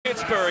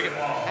Pittsburgh.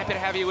 Happy to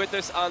have you with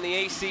us on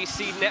the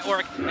ACC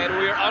network, and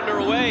we're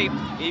underway.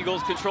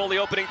 Eagles control the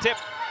opening tip.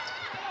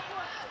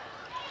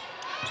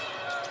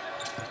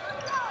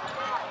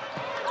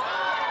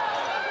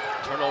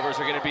 Turnovers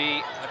are going to be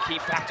a key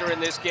factor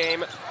in this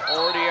game.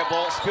 Already a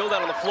ball spilled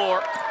out on the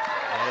floor.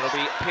 And it'll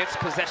be Pitt's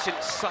possession,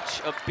 such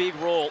a big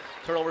role.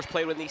 Turnovers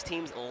played when these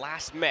teams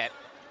last met.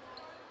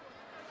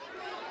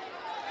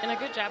 And a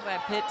good job by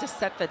Pitt to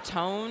set the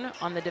tone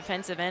on the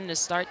defensive end to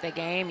start the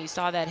game. You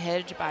saw that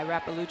hedge by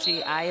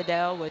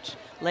Liatu, which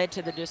led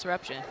to the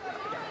disruption.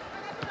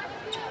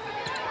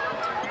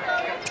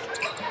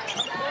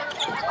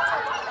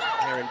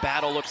 Aaron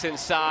Battle looks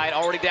inside,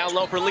 already down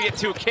low for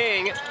Liatu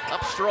King.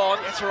 Up strong,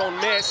 that's her own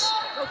miss.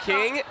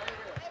 King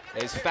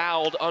is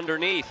fouled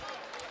underneath.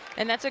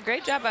 And that's a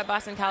great job by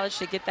Boston College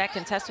to get that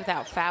contest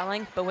without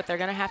fouling, but what they're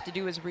going to have to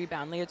do is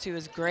rebound. Liatu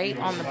is great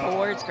on the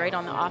boards, great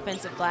on the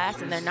offensive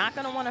glass, and they're not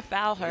going to want to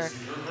foul her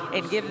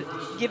and give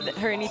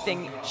her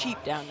anything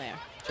cheap down there.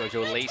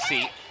 JoJo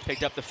Lacey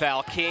picked up the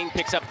foul. King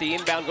picks up the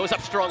inbound, goes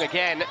up strong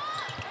again.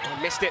 Oh,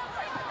 missed it.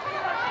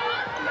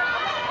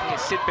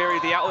 Sid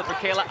buried the outlet for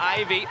Kayla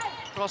Ivey.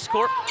 Cross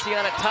court,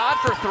 Tiana Todd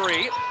for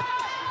three.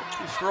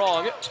 Too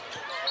strong.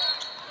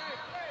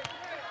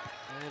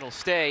 It'll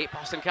stay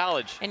Boston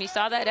College. And you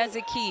saw that as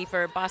a key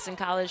for Boston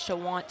College to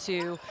want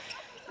to,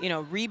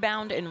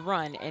 rebound and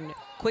run. And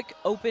quick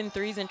open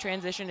threes in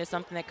transition is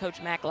something that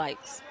Coach Mack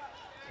likes.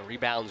 The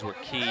rebounds were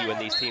key when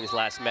these teams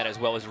last met, as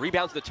well as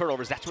rebounds to the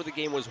turnovers. That's where the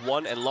game was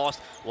won and lost.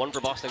 One for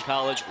Boston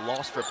College,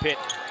 lost for Pitt.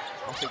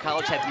 Boston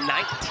College had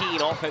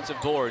 19 offensive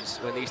boards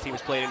when these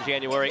teams played in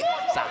January.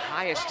 It's the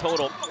highest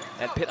total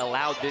that Pitt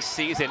allowed this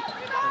season.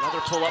 Another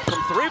pull-up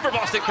from three for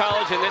Boston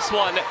College, and this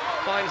one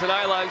finds an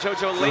eye-line,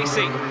 JoJo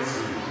Lacey.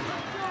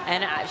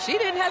 And she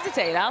didn't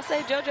hesitate. I'll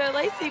say JoJo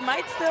Lacey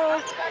might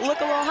still look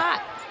a little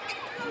hot.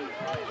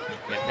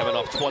 Yeah, coming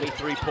off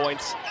 23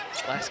 points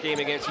last game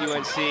against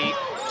UNC,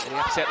 and the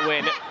upset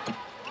win.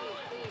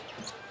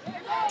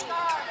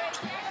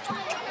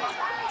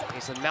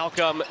 Mason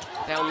Malcolm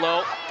down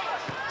low,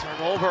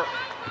 turn over.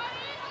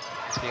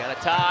 Tiana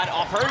Todd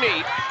off her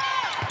knee.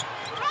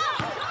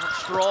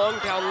 Strong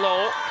down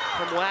low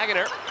from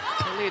Waggoner.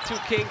 And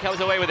Liatu King comes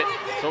away with it.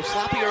 So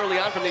sloppy early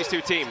on from these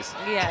two teams.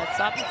 Yeah, it's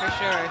sloppy for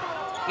sure.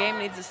 Game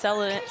needs to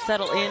settle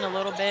in a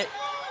little bit.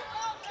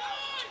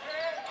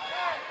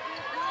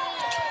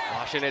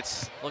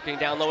 Washington's looking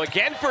down low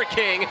again for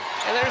King,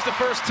 and there's the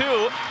first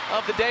two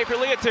of the day for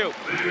Liatu.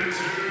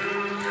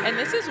 And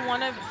this is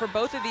one of, for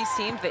both of these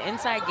teams, the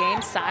inside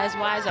games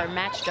size-wise are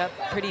matched up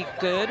pretty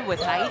good with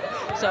height.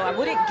 So I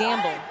wouldn't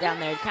gamble down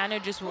there. Kind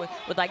of just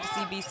would like to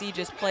see BC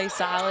just play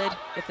solid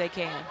if they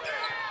can.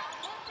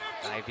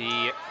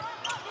 Ivy,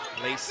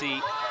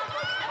 Lacey,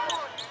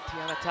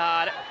 Tiana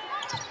Todd.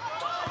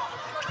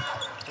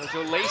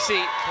 JoJo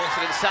Lacey forced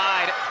it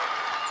inside.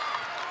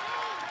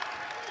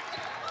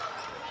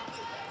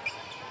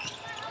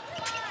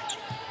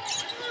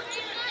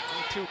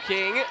 Liatu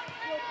King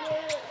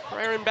for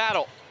Aaron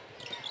Battle.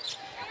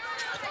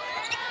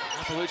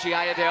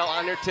 Liatu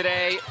honored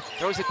today.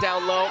 Throws it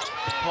down low.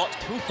 Caught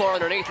too far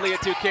underneath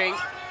Liatu King.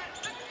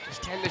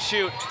 Just 10 to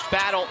shoot.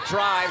 Battle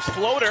drives.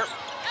 Floater.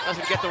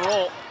 Doesn't get the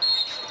roll.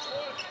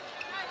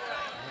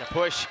 And a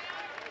push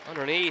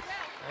underneath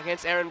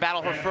against Aaron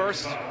Battle, her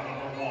first.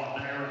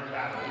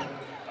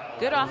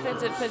 Good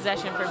offensive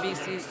possession for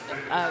BC,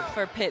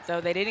 for Pitt,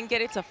 though. They didn't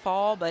get it to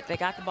fall, but they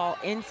got the ball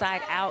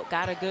inside out,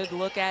 got a good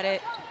look at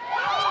it.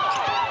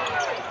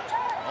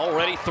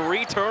 Already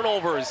 3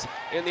 turnovers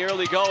in the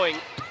early going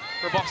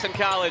for Boston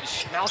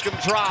College. Malcolm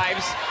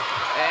drives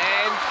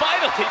and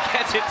finally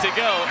gets it to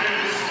go.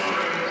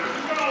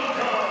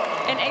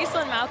 And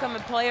Aislinn Malcolm, a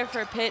player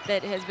for Pitt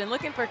that has been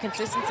looking for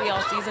consistency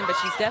all season, but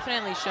she's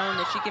definitely shown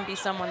that she can be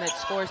someone that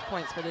scores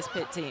points for this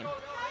Pitt team.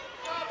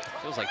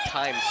 Feels like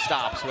time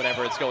stops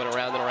whenever it's going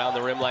around and around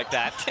the rim like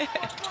that.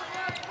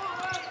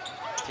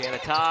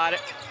 Tiana Todd,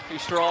 too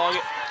strong.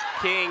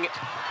 King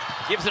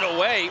gives it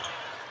away.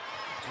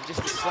 And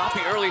just the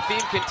sloppy early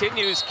theme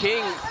continues.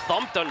 King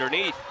thumped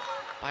underneath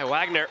by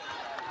Waggoner.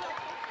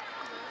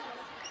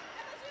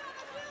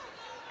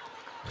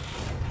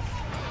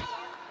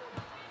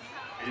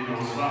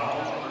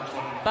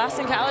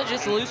 Boston College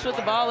is loose with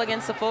the ball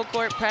against the full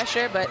court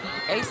pressure, but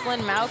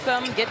Aislinn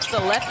Malcolm gets the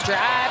left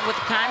drive with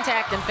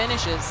contact and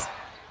finishes.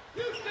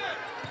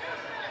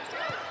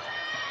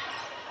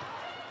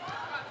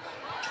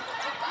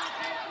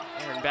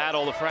 Aaron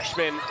Battle, the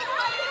freshman,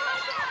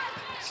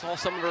 saw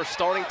some of her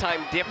starting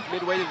time dip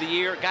midway through the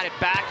year, got it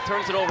back,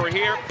 turns it over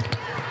here.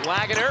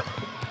 Waggoner,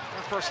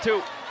 her first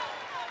 2.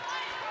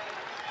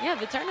 Yeah,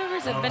 the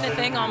turnovers have been a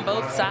thing on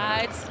both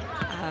sides,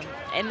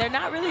 and they're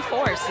not really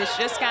forced. It's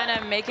just kind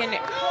of making,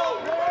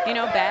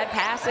 bad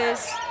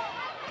passes,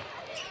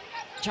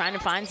 trying to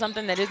find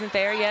something that isn't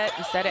there yet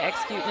instead of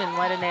executing and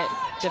letting it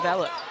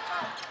develop.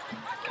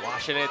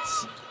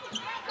 Washington's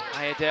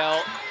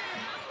Ayadel.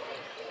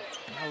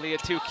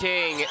 Liatu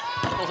King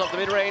pulls up the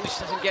mid-range,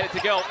 doesn't get it to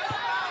go.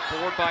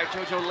 Forward by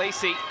JoJo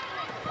Lacey.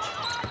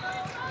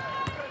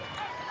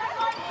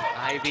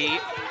 Ivy,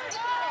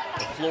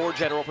 the floor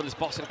general for this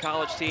Boston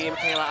College team,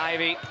 Kayla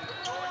Ivey.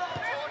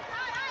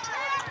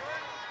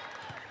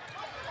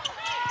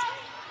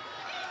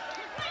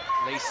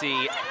 Lacey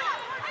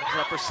looks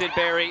up for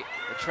Sidbury,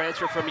 the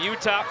transfer from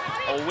Utah.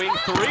 A wing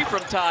three from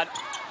Todd.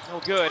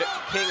 No good.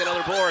 King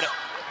another board.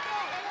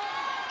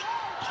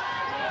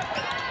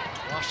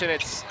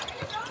 Washington's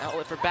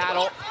outlet for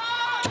Battle.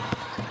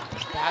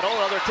 Battle,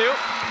 another two.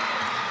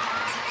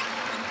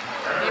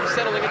 Game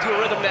settling into a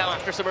rhythm now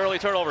after some early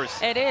turnovers.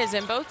 It is,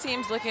 and both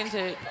teams looking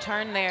to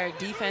turn their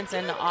defense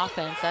into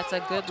offense. That's a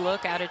good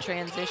look out of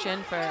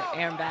transition for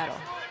Aaron Battle.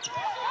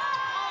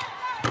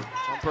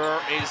 Jumper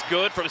is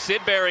good from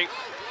Sidbury.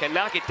 Can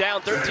knock it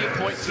down.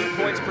 13.2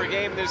 points per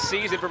game this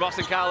season for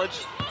Boston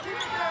College.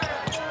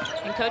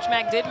 And Coach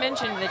Mack did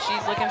mention that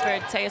she's looking for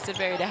Taya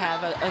Sidbury to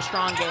have a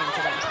strong game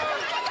today.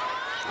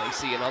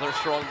 Lacey, another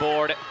strong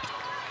board.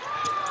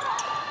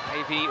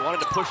 Ivy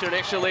wanted to push it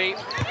initially.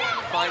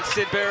 Finds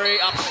Sidbury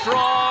up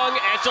strong,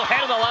 and she'll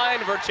head on the line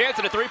for a chance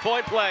at a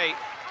three-point play.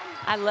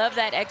 I love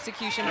that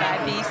execution by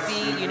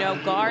BC. You know,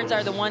 guards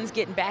are the ones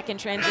getting back in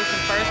transition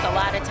first a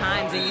lot of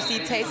times, and you see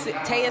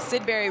Taya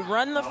Sidbury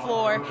run the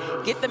floor,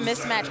 get the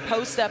mismatch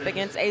post up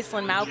against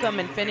Aislinn Malcolm,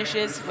 and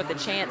finishes with a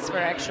chance for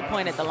an extra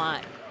point at the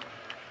line.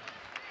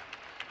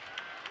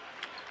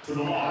 To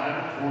the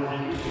line for the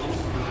Eagles,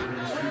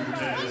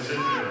 Taya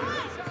Sidbury.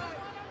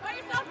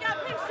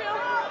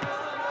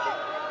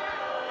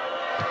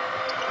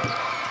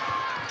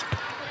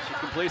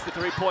 Completes the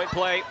three-point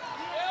play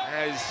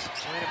as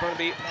Joanna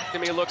Burnaby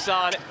McNamee looks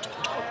on.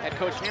 Head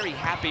coach very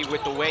happy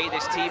with the way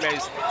this team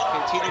has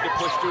continued to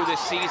push through this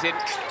season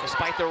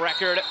despite the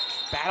record.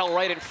 Battle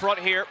right in front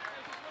here.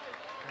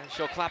 And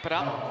she'll clap it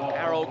up.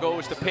 Arrow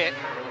goes to Pitt.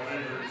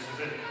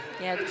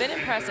 Yeah, it's been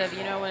impressive.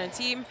 You know, when a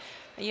team,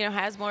 you know,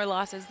 has more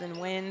losses than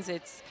wins,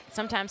 it's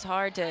sometimes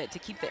hard to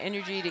keep the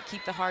energy, to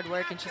keep the hard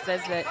work. And she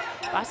says that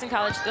Boston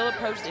College still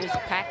approaches its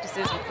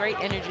practices with great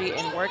energy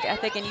and work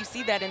ethic, and you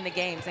see that in the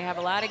games. They have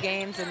a lot of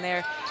games in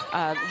their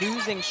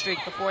losing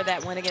streak before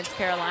that win against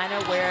Carolina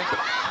where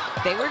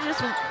they were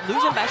just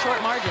losing by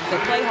short margins. They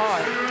play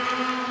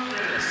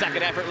hard.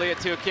 Second effort,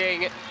 Liatu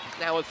King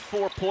now with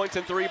 4 points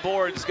and 3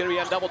 boards. Going to be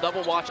on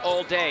double-double watch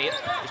all day.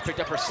 Just picked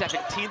up her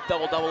 17th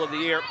double-double of the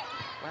year.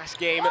 Last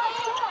game,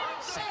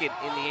 second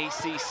in the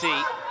ACC.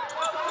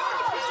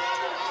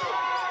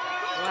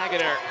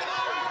 Waggoner.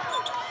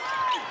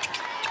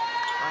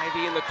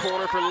 Ivy in the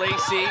corner for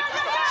Lacey.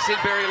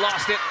 Sidbury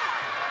lost it.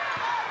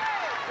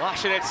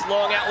 Washington's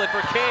long outlet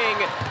for King.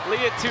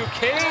 Liatu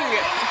King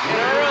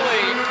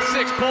early,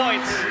 6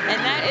 points.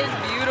 And that is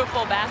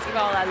beautiful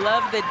basketball. I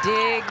love the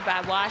dig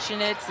by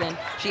Washington, and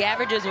she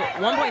averages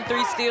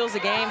 1.3 steals a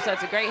game, so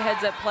it's a great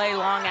heads-up play,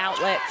 long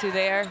outlet to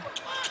their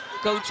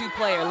go-to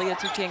player,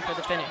 Liatu King, for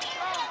the finish.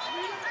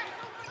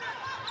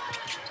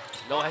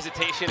 No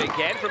hesitation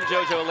again from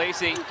JoJo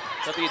Lacey.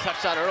 Something you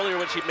touched on earlier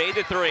when she made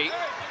the three.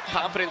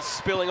 Confidence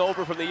spilling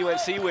over from the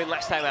UNC win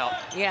last time out.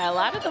 Yeah, a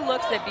lot of the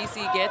looks that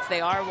BC gets,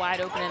 they are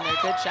wide open and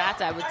they're good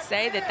shots. I would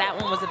say that that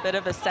one was a bit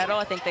of a settle.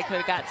 I think they could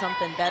have got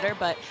something better,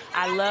 but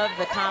I love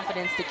the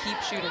confidence to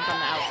keep shooting from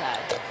the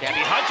outside.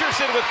 Gabby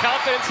Hutcherson with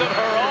confidence of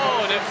her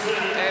own,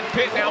 and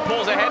Pitt now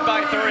pulls ahead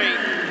by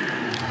 3.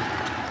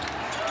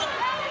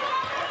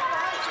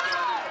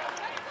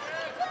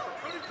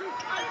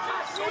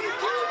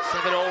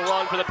 7-0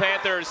 run for the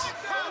Panthers.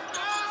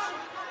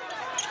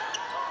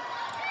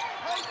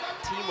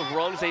 Team of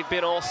runs they've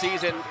been all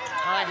season.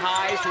 High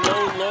highs,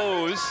 low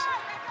lows.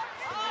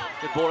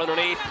 Good board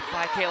underneath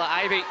by Kayla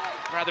Ivey.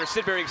 Rather,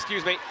 Sidbury,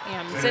 excuse me.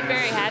 Yeah,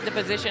 Sidbury had the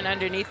position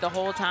underneath the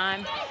whole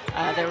time.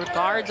 There were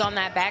guards on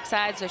that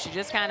backside, so she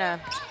just kind of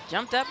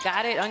jumped up,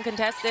 got it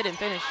uncontested, and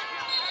finished.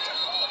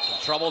 Some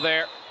trouble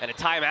there, and a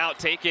timeout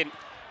taken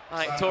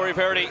by Tori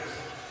Verdi.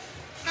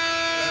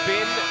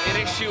 Been an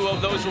issue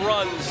of those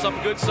runs, some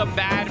good, some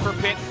bad for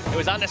Pitt. It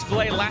was on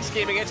display last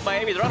game against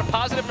Miami. They're on a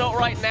positive note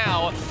right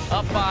now,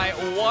 up by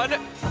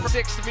 1.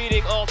 Sixth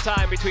meeting all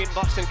time between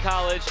Boston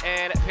College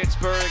and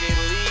Pittsburgh. A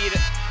lead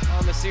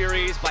on the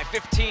series by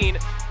 15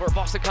 for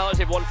Boston College.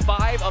 They've won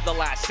 5 of the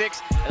last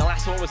 6, and the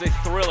last one was a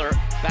thriller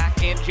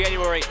back in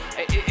January.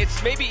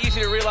 It's maybe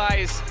easy to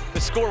realize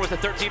the score was a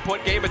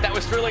 13-point game, but that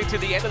was thrilling to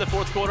the end of the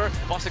fourth quarter.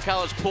 Boston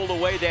College pulled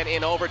away then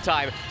in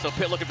overtime, so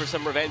Pitt looking for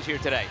some revenge here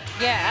today.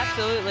 Yeah,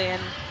 absolutely,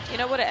 and you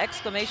know what, an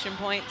exclamation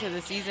point to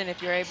the season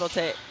if you're able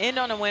to end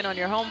on a win on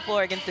your home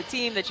floor against a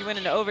team that you went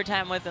into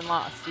overtime with and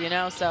lost, you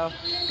know, so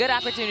good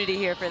opportunity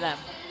here for them.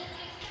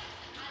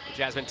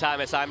 Jasmine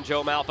Thomas, I'm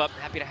Joe Malfa.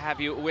 Happy to have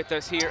you with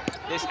us here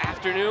this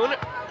afternoon.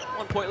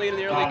 1 point lead in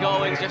the early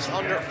going, just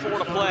under 4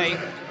 to play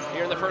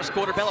here in the first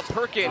quarter. Bella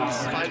Perkins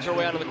finds her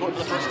way onto the court for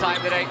the first time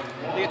today.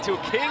 Liatu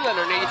King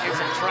underneath in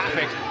some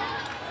traffic.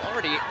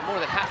 Already more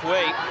than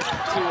halfway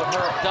to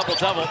her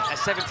double-double. At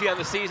 17 on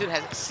the season,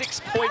 has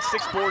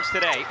 6.6 boards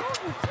today.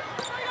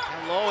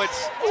 And low,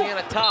 it's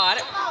Tiana Todd.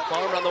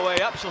 Farmer on the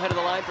way up. She'll head to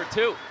the line for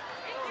 2.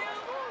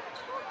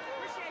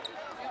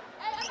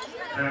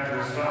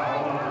 Panthers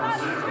foul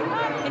number 0.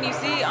 And you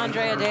see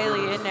Andrea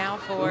Daley in now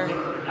for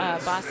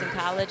Boston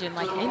College, and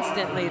like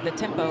instantly the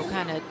tempo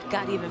kind of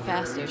got even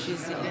faster.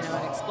 She's an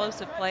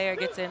explosive player,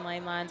 gets in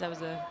lane lines. That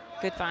was a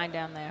good find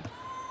down there.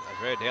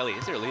 Andrea Daley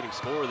is their leading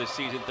scorer this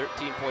season,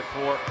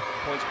 13.4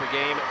 points per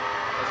game.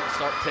 Doesn't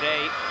start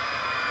today.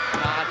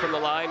 Todd from the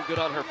line, good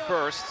on her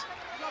first.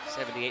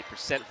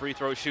 78% free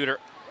throw shooter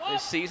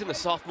this season, the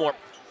sophomore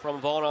from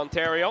Vaughan,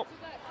 Ontario.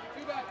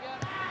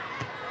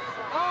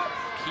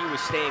 Key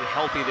was staying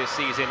healthy this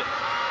season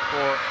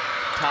for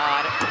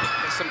Todd.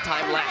 Missed some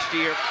time last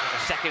year,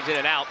 seconds in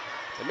and out.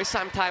 The missed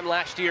some time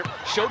last year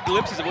showed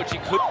glimpses of what she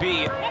could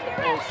be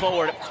going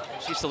forward.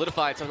 She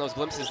solidified some of those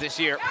glimpses this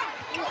year.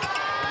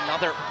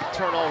 Another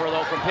turnover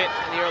though from Pitt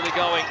in the early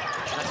going.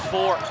 That's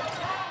 4.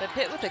 But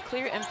Pitt with a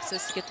clear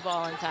emphasis to get the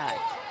ball inside.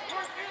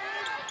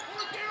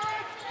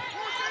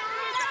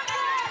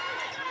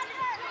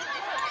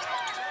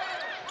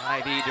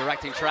 Ivy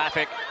directing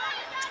traffic.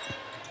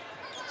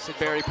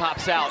 Sidbury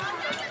pops out.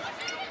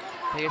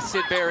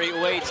 Sidbury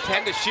waits,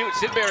 10 to shoot.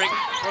 Sidbury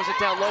throws it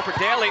down low for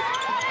Daley.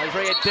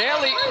 Andrea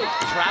Daley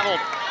traveled.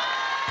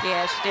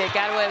 Yeah, she did.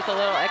 Got away with a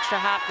little extra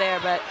hop there,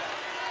 but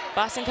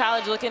Boston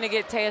College looking to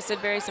get Taya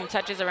Sidbury some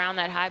touches around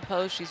that high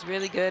post. She's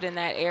really good in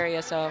that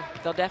area, so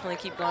they'll definitely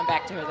keep going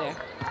back to her there.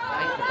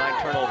 9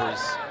 combined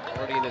turnovers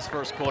already in this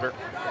first quarter.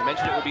 I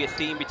mentioned it would be a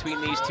theme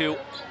between these two.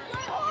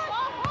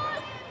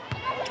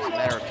 It's a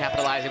matter of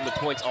capitalizing the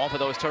points off of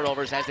those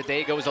turnovers as the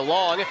day goes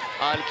along.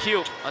 On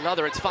cue,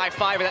 another. It's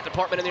 5-5 in that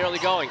department in the early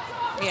going.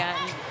 Yeah,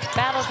 and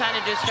Battle kind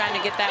of just trying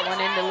to get that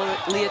one into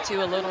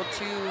Liatu a little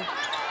too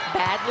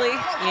badly.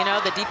 You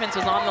know, the defense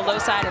was on the low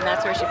side, and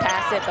that's where she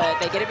passed it, but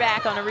they get it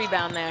back on a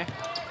rebound there.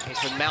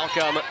 Mason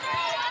Malcolm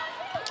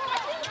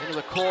into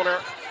the corner.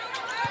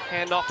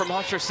 Handoff from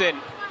Hutcherson.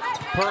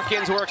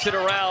 Perkins works it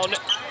around.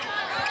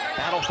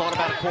 Battle thought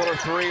about a corner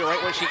three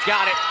right when she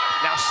got it.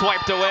 Now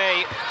swiped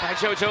away by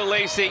JoJo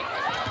Lacey.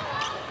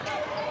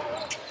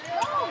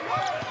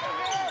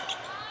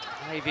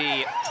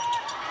 Ivy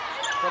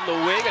from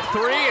the wing, a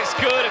three is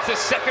good. It's the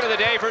second of the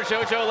day for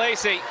JoJo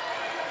Lacey.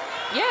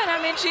 Yeah, and I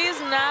mean, she is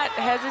not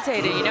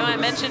hesitating. You know, I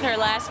mentioned her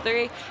last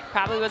three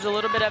probably was a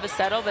little bit of a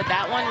settle, but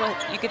that one,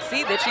 you could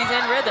see that she's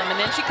in rhythm. And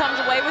then she comes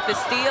away with the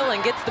steal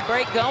and gets the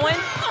break going.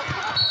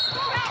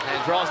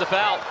 And draws the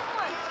foul.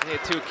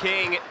 Liatu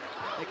King,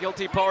 the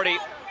guilty party.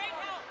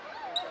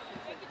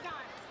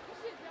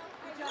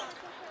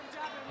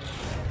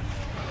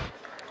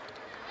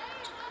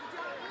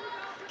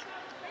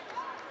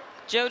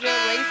 JoJo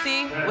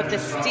Lacey with the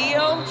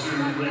steal,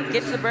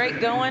 gets the break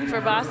going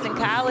for Boston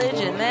College,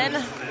 and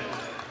then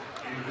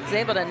is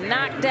able to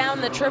knock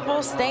down the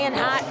triple, staying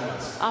hot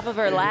off of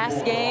her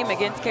last game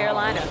against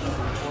Carolina.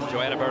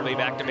 Joanna Burnley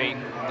back to me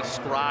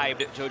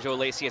described JoJo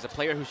Lacey as a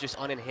player who's just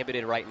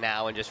uninhibited right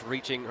now and just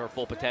reaching her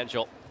full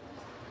potential.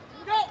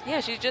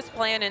 Yeah, she's just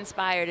playing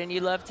inspired, and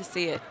you love to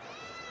see it.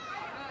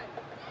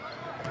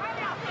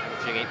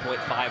 Averaging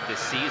 8.5 this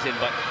season,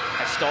 but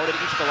has started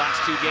each of the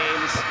last 2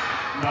 games.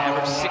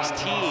 Averaged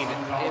 16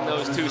 in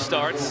those 2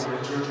 starts.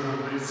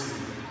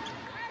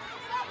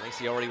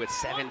 Lacey already with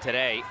 7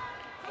 today.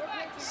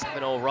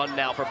 7-0 run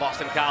now for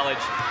Boston College.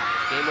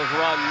 Game of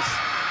runs.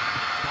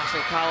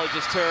 Boston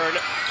College's turn.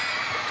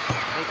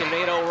 Making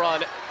an 8-0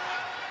 run.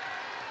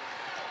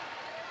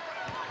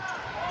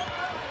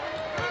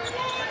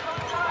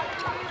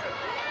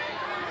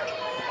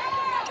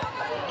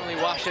 Only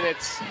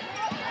Washington's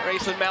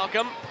Graceland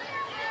Malcolm.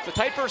 It's a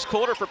tight first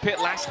quarter for Pitt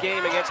last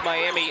game against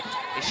Miami.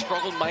 They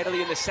struggled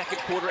mightily in the second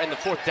quarter and the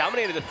fourth,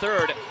 dominated the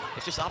third.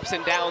 It's just ups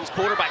and downs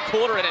quarter by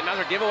quarter, and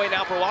another giveaway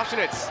now for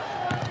Washington's.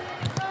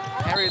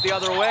 Carried the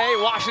other way.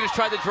 Washington's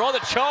tried to draw the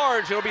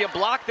charge. It'll be a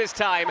block this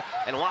time,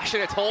 and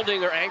Washington's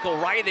holding her ankle,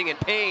 writhing in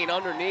pain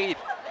underneath.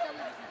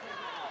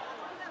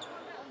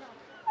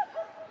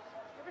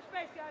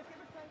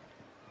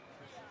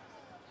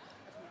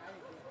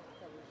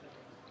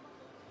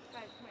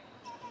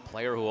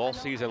 Player who all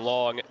season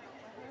long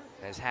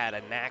has had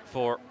a knack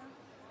for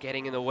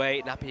getting in the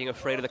way, not being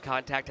afraid of the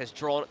contact, has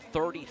drawn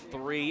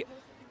 33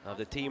 of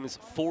the team's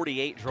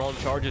 48 drawn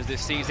charges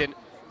this season.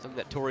 Something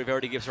that Tori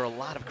Verdi gives her a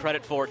lot of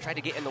credit for. Tried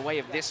to get in the way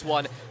of this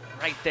one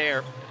right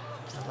there.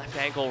 Just the left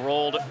ankle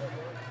rolled.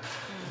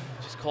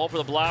 Just called for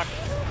the block.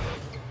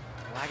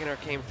 Waggoner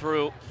came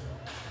through.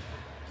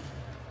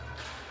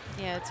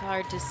 Yeah, it's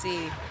hard to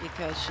see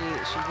because she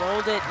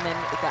rolled it and then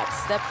it got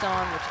stepped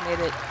on, which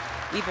made it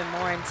even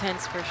more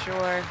intense for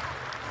sure.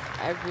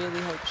 I really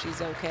hope she's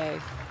okay.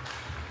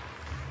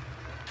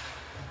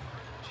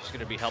 She's going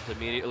to be helped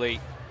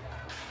immediately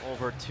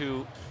over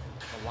to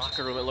the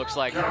locker room, it looks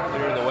like,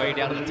 clearing the way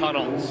down to the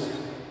tunnel.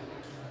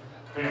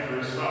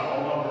 Panthers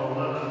foul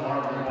number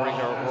 11. Bring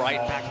her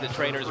right back to the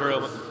trainer's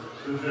room.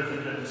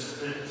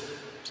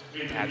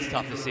 That's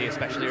tough to see,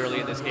 especially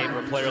early in this game for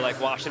a player like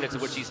Washington, to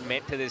what she's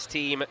meant to this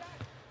team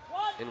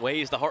in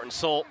ways the heart and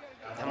soul.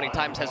 How many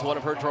times has one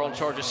of her drawn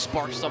charges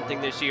sparked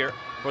something this year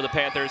for the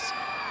Panthers?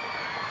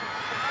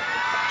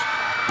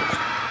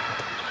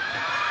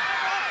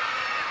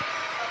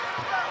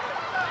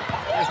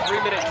 A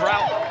 3-minute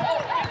drought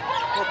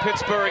for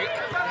Pittsburgh.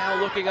 Now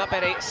looking up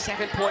at a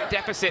 7-point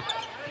deficit.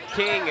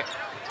 King.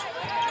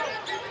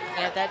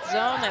 Yeah, that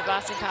zone that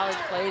Boston College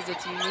plays,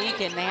 it's unique,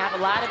 and they have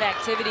a lot of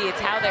activity. It's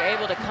how they're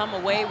able to come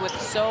away with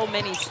so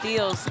many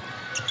steals.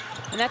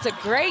 And that's a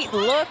great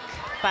look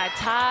by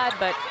Todd,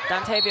 but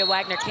Dontavia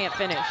Waggoner can't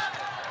finish.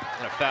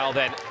 And a foul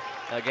then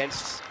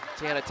against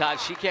Tiana Todd.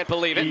 She can't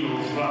believe it.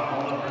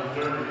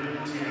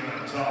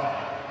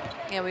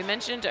 Yeah, we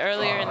mentioned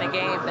earlier in the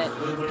game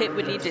that Pitt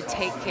would need to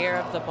take care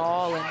of the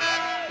ball, and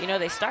you know,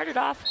 they started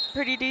off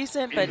pretty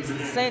decent, but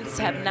since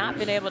have not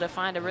been able to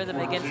find a rhythm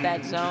against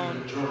that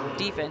zone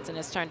defense, and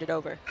has turned it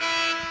over.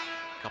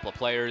 A couple of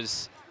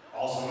players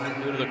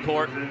new to the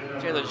court.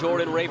 Jayla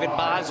Jordan, Raven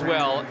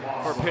Boswell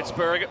for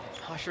Pittsburgh.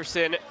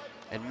 Husherson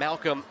and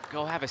Malcolm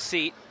go have a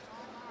seat.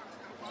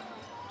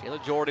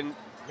 Jayla Jordan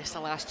missed the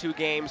last 2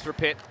 games for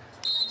Pitt.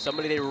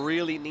 Somebody they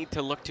really need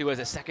to look to as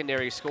a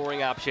secondary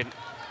scoring option.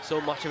 So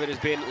much of it has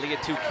been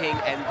Liatu King,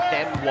 and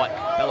then what?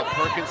 Bella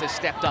Perkins has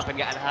stepped up and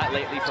gotten hot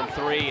lately from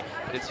 3,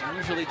 but it's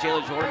usually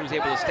Jayla Jordan who's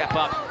able to step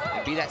up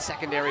and be that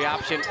secondary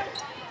option.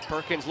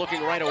 Perkins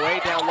looking right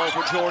away down low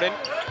for Jordan.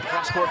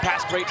 Cross-court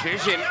pass, great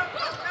vision.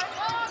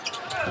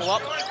 Pull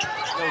up,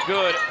 no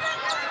good.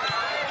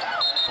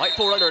 Fight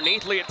for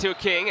underneath Liatu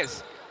King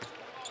as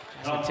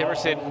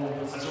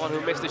Timerson is the one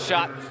who missed the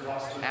shot.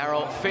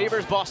 Arrow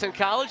favors Boston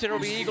College, and it'll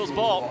be Eagles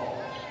ball.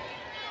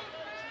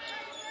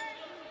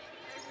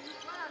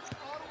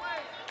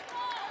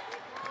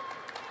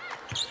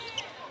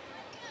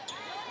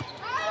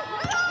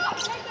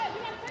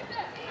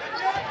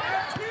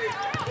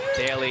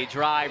 Daley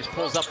drives,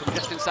 pulls up from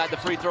just inside the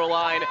free throw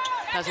line,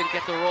 doesn't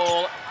get the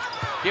roll.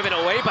 Given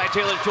away by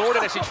Jayla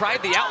Jordan as she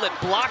tried the outlet,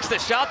 blocks the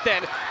shot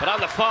then, but on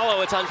the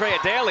follow, it's Andrea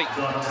Daley.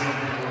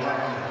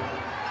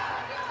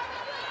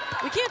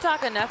 We can't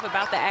talk enough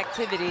about the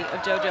activity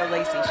of JoJo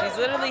Lacey. She's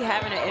literally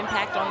having an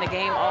impact on the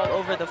game all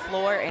over the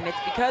floor, and it's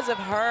because of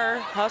her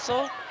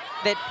hustle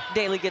that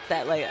Daley gets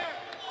that layup.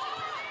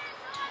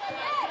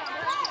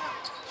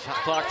 Shot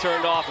clock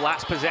turned off,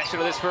 last possession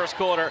of this first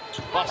quarter.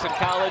 Boston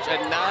College a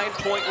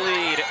 9-point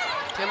lead.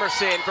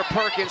 Timerson for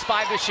Perkins,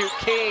 5 to shoot.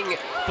 King,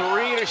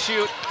 3 to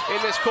shoot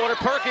in this quarter.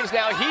 Perkins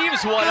now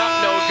heaves one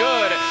up, no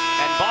good.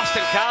 And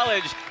Boston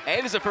College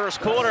ends the first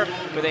quarter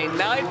with a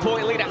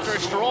 9-point lead after a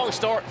strong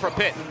start for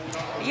Pitt.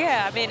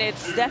 Yeah, I mean,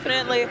 it's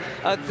definitely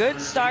a good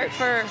start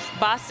for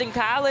Boston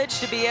College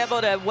to be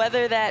able to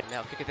weather that.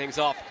 Now kicking things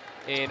off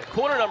in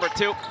quarter number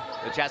 2.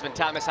 With Jasmine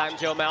Thomas, I'm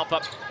Joe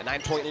Malfa. A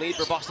 9-point lead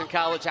for Boston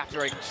College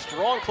after a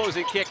strong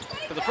closing kick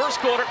for the first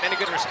quarter and a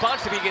good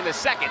response to begin the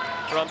second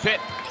from Pitt.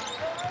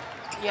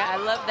 Yeah, I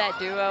love that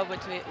duo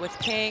with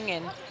King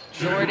and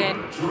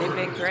Jordan. They've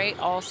been great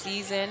all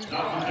season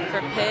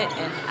for Pitt,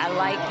 and I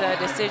like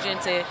the decision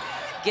to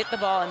get the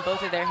ball in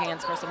both of their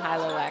hands for some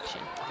high-low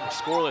action.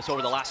 Scoreless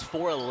over the last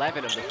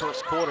 4:11 of the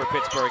first quarter,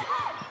 Pittsburgh.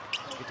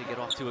 Good to get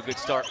off to a good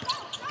start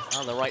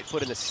on the right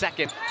foot in the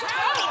second.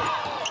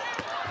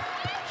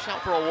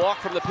 Shot for a walk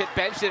from the Pitt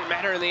bench, didn't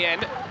matter in the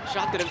end.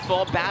 Shot didn't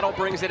fall, Battle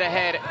brings it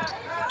ahead.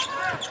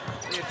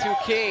 To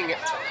King.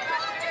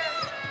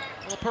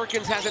 Well,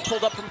 Perkins hasn't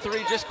pulled up from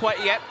 3 just quite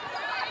yet.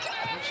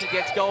 When she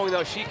gets going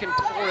though, she can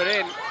pour it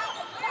in.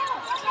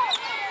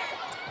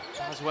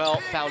 Boswell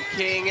found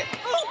King.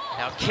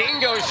 Now King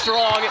goes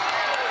strong,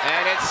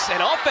 and it's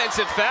an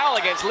offensive foul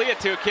against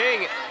Liatu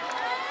King.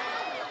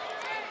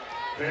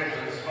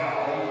 Panthers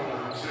foul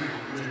number 2,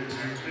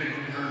 Liatu King,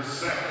 her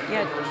second.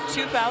 Yeah,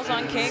 2 fouls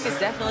on King is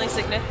definitely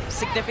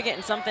significant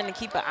and something to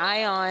keep an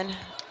eye on.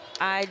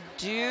 I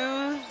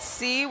do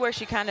see where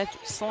she kind of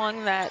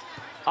slung that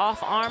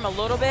off arm a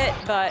little bit,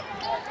 but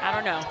I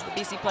don't know. The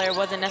BC player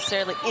wasn't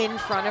necessarily in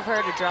front of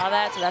her to draw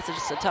that, so that's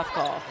just a tough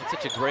call. It's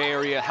such a gray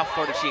area. How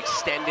far did she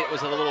extend it?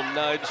 Was it a little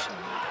nudge?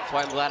 That's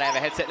why I'm glad I have a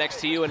headset next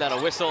to you and not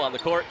a whistle on the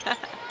court.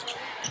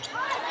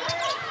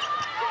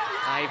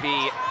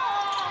 Ivy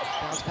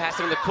bounce pass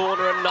it in the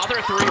corner.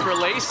 Another 3 for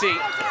Lacey.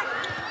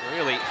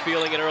 Really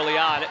feeling it early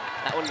on.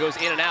 That one goes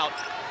in and out.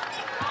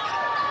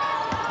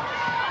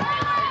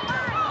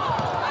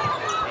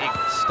 Big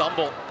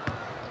stumble.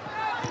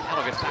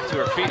 Battle gets back to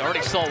her feet.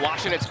 Already saw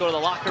Washington go to the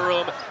locker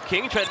room.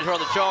 King tried to draw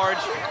the charge.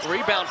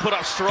 Rebound put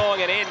up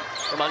strong and in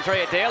from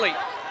Andrea Daley.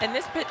 And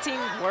this Pitt team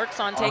works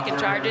on taking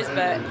charges,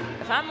 but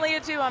if I'm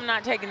Liatu, I'm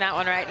not taking that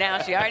one right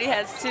now. She already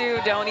has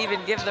 2. Don't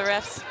even give the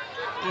refs,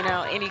 you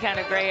know, any kind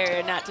of gray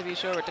area not to be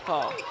sure what to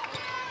call.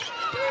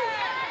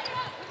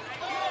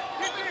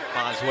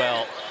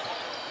 Boswell,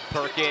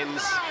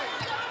 Perkins.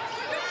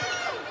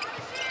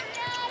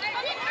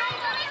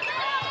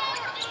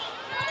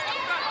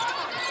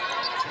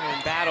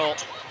 And Battle.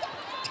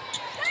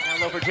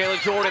 Down low for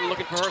Jayla Jordan,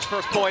 looking for her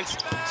first points.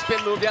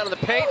 Spin move down to the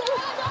paint.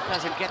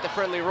 Doesn't get the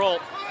friendly roll.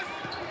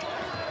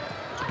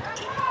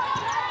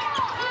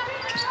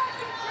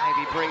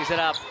 Ivy brings it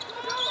up.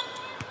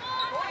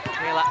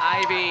 Kayla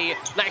Ivey,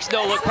 nice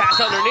no-look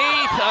pass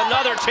underneath.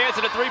 Another chance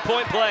at a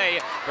three-point play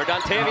for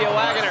Dontavia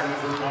Waggoner.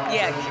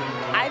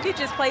 Yeah, Ivey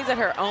just plays at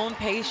her own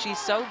pace. She's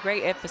so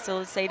great at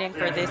facilitating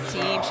for this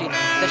team.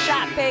 The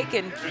shot fake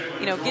and,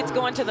 you know, gets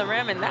going to the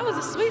rim, and that was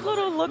a sweet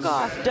little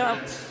look-off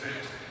dump.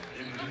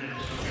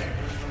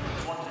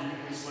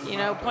 You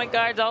know, point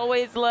guards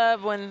always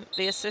love when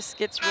the assist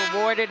gets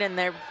rewarded and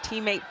their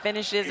teammate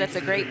finishes. That's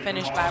a great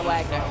finish by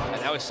Waggoner.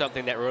 And that was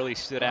something that really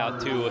stood out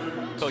to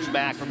Coach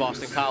Mack from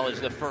Boston College.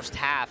 The first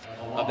half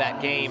of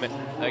that game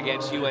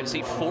against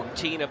UNC,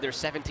 14 of their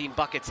 17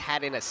 buckets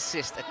had an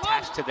assist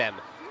attached to them.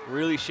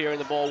 Really sharing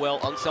the ball well,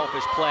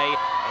 unselfish play, and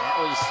that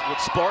was what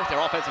sparked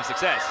their offensive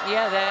success.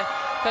 Yeah,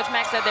 Coach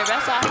Mack said their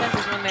best offense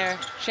is when they're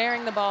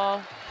sharing the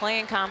ball,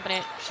 playing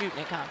confident, shooting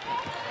it confident.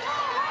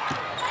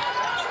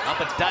 Up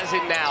a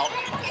dozen now.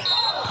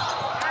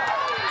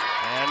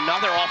 And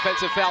another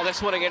offensive foul,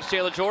 this one against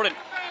Jayla Jordan.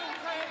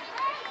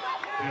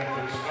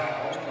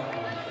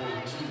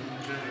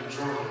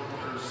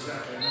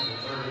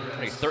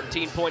 He's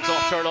 13 points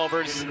off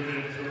turnovers.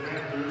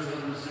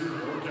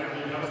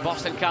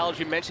 Boston College,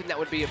 you mentioned that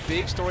would be a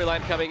big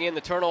storyline coming in,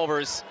 the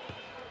turnovers.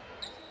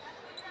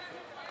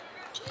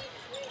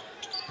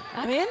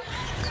 I mean,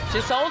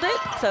 she sold it,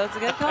 so it's a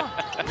good call.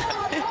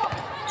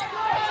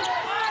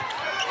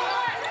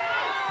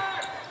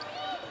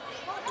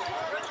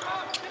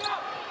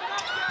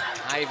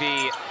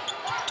 Ivey,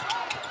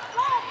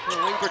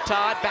 wing for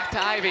Todd, back to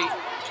Ivey.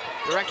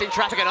 Directing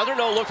traffic, another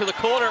no look to the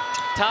corner.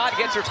 Todd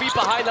gets her feet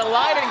behind the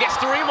line and gets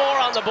 3 more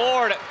on the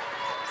board.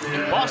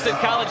 Boston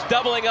College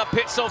doubling up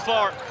Pitt so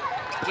far.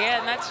 Yeah,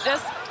 and that's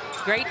just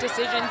great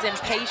decisions and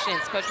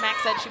patience. Coach Mack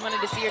said she wanted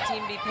to see her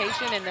team be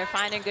patient, and they're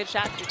finding good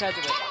shots because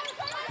of it.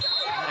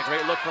 And a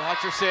great look for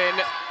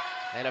Hutcherson,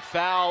 and a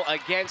foul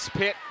against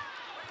Pitt.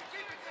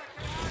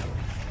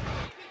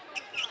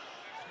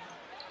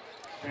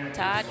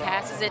 Todd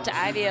passes it to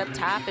Ivey up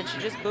top, and she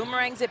just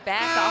boomerangs it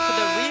back off of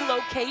the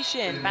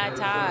relocation by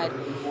Todd.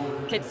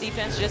 Pitt's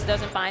defense just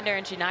doesn't find her,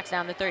 and she knocks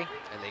down the 3. And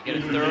they get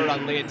a third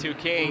on Liatu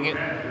King.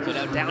 So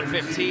now down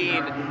 15.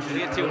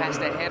 Liatu has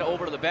to head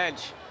over to the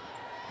bench.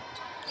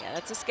 Yeah,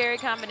 that's a scary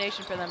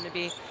combination for them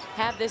to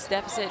have this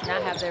deficit,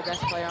 not have their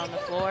best player on the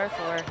floor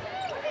for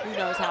who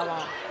knows how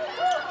long.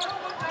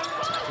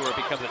 Tour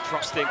becomes a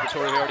trusting for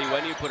Tori Verity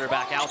when you put her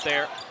back out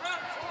there.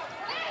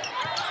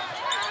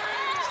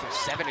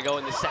 7 to go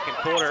in the second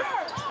quarter.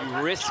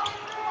 You risk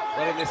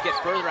letting this get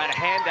further out of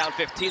hand down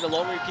 15. The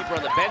longer you keep her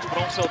on the bench, but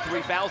also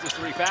 3 fouls is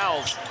 3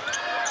 fouls.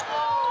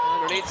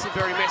 Underneath,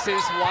 Sidbury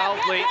misses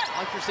wildly.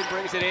 Hutcherson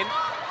brings it in.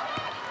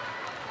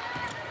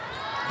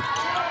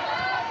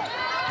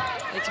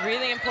 It's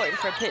really important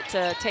for Pitt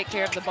to take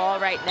care of the ball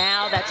right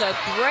now. That's a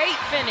great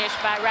finish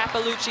by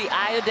Rappalucci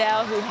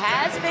Iodell, who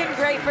has been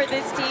great for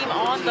this team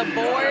on the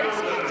boards.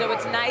 So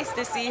it's nice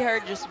to see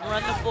her just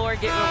run the floor,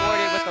 get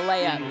rewarded with the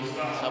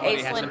layup.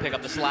 Somebody has to pick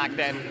up the slack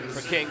then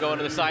for King going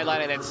to the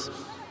sideline, and it's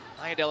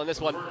Iodell in this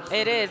one.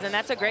 It is, and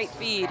that's a great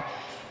feed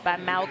by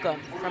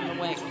Malcolm from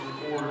the wing.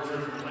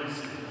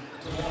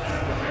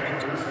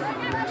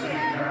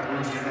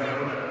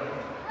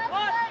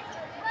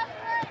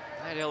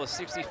 Iodell is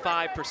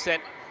 65%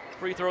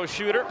 free throw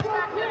shooter.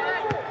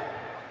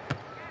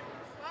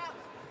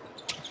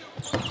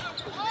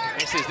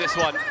 Misses this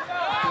one.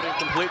 Couldn't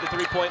complete the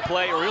 3-point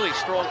play. A really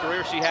strong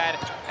career she had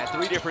at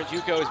 3 different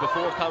JUCOs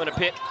before coming to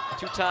Pitt.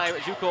 2-time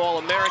JUCO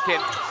All-American.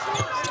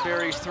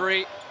 Sidbury's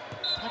 3.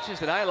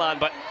 Touches an nylon,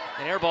 but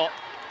an air ball.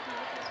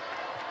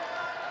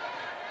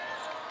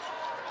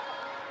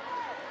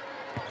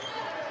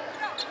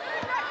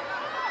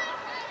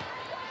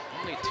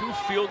 Only 2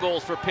 field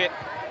goals for Pitt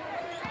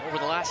over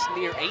the last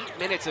near 8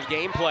 minutes of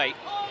gameplay.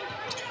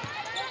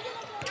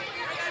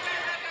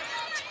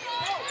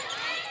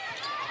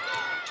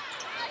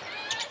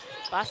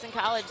 Boston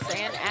College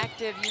staying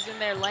active, using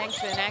their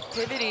length and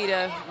activity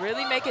to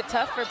really make it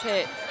tough for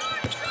Pitt.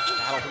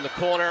 Battle from the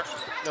corner,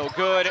 no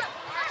good.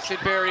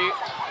 Sidbury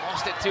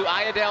lost it to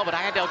Iodell, but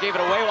Iodell gave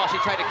it away while she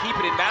tried to keep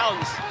it in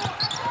bounds.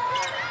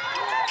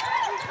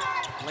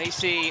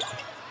 Lacey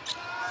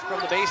from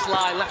the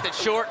baseline, left it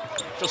short.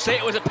 She'll say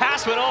it was a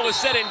pass when all was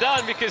said and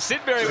done because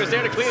Sidbury was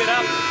there to clean it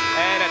up.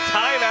 And a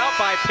timeout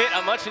by Pitt,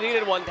 a much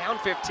needed one, down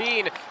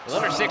 15. With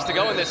under 6 to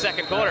go in the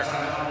second quarter.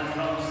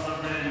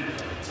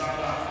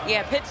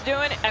 Yeah, Pitt's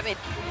doing it. I mean,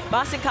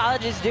 Boston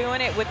College is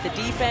doing it with the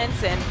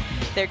defense, and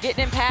they're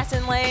getting in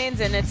passing lanes,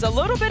 and it's a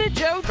little bit of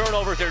joke.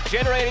 Turnovers, they're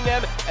generating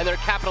them, and they're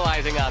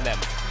capitalizing on them.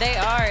 They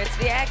are. It's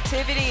the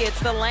activity, it's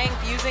the length,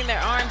 using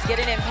their arms,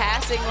 getting in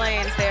passing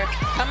lanes. They're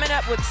coming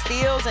up with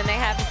steals, and they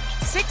have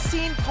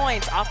 16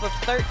 points off of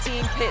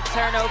 13 Pitt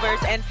turnovers,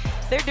 and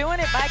they're doing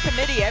it by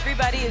committee.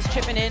 Everybody is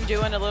chipping in,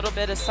 doing a little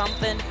bit of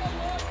something.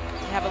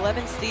 They have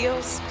 11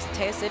 steals.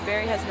 Taya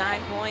Sidbury has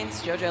 9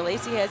 points. JoJo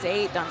Lacey has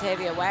 8.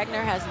 Dontavia Waggoner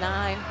has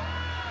 9.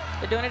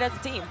 They're doing it as a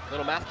team.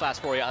 Little math class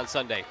for you on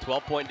Sunday.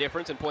 12-point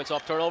difference in points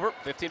off turnover,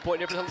 15-point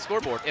difference on the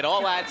scoreboard. It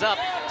all adds up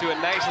to a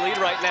nice lead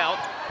right now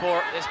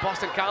for this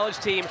Boston College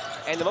team.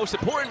 And the most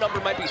important number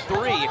might be 3.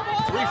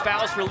 3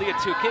 fouls for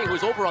Liatu King,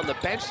 who's over on the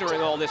bench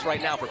during all this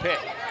right now for Pitt.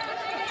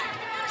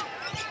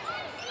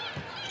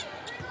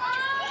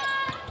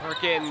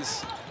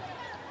 Perkins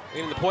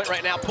leading the point right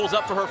now, pulls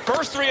up for her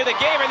first three of the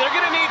game, and they're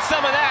going to need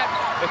some of that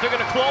if they're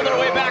going to claw their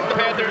way back, the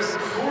Panthers.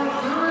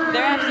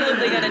 They're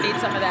absolutely going to need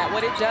some of that.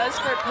 What it does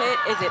for Pitt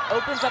is it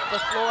opens up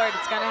the floor.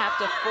 It's going to have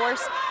to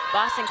force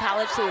Boston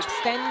College to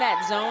extend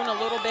that zone a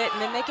little bit, and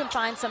then they can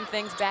find some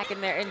things back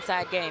in their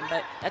inside game.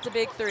 But that's a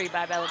big three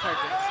by Bella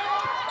Perkins.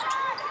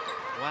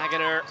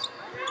 Waggoner,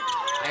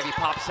 Ivy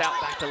pops out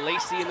back to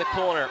Lacey in the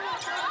corner.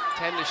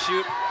 10 to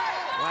shoot.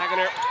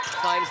 Waggoner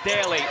finds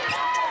Daley.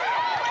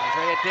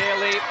 Andrea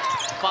Daley,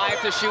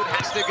 5 to shoot,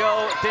 has to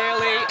go.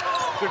 Daley,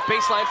 good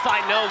baseline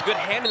find, no, good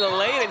hand in the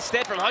lane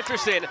instead from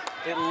Hutcherson.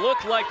 It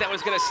looked like that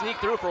was going to sneak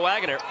through for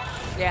Waggoner.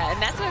 Yeah,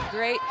 and that's a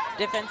great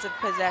defensive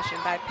possession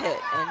by Pitt.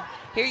 And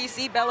here you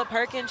see Bella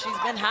Perkins. She's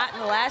been hot in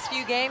the last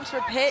few games for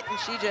Pitt, and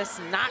she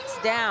just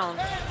knocks down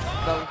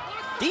the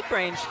deep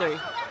range three.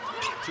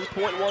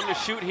 2.1 to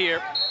shoot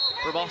here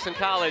for Boston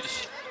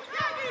College.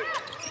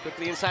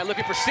 Quickly inside,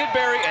 looking for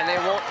Sidbury, and they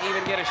won't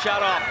even get a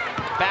shot off.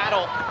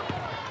 Battle.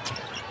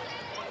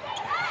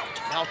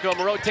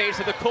 Malcolm rotates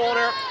to the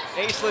corner.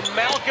 Aislinn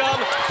Malcolm,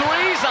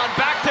 threes on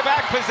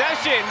back-to-back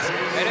possessions,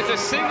 and it's a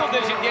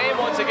single-digit game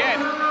once again.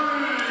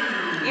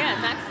 Yeah,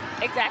 and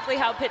that's exactly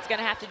how Pitt's going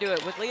to have to do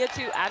it. With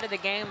Liatu out of the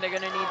game, they're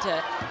going to need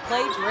to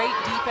play great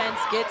defense,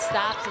 get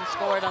stops, and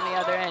score it on the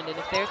other end. And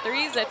if they're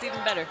threes, that's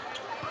even better.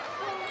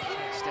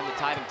 Extend the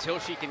time until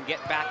she can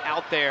get back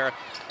out there,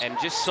 and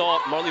just saw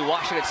Marley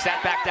Washington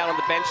sat back down on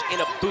the bench in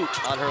a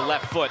boot on her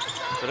left foot.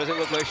 So it doesn't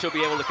look like she'll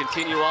be able to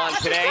continue on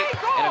today.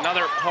 And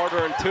another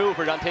hard-earned two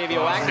for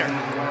Dontavia Waggoner.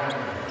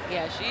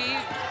 Yeah,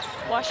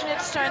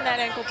 Washington's turned that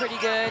ankle pretty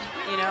good.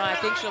 You know, I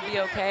think she'll be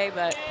okay,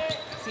 but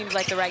seems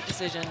like the right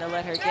decision to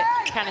let her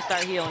kind of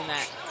start healing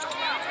that.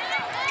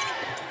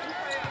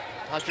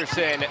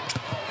 Hutcherson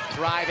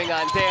driving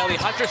on Daley.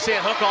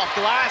 Hutcherson, hook off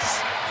glass,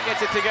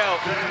 gets it to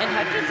go. And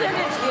Hutcherson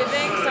is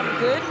giving some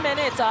good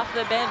minutes off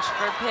the bench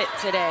for Pitt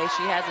today.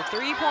 She has a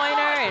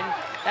three-pointer, and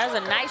that was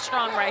a nice,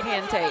 strong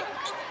right-hand take.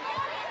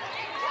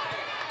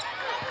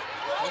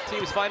 The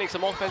team's finding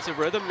some offensive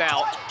rhythm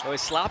now. It was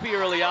sloppy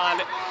early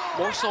on,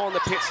 more so on the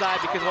Pitt side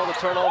because of all the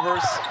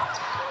turnovers.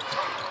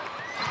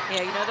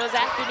 Yeah, you know, those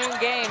afternoon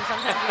games,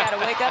 sometimes you got to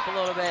wake up a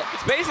little bit.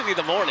 It's basically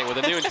the morning with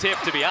a noon tip,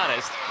 to be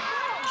honest.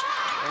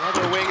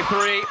 Another wing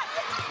three.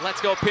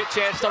 Let's go, Pitt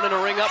chance starting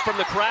to ring up from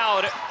the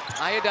crowd.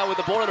 Aya down with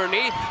the board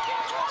underneath.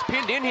 It's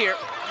pinned in here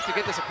to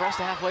get this across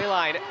the halfway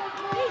line.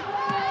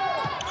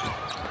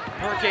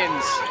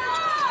 Perkins.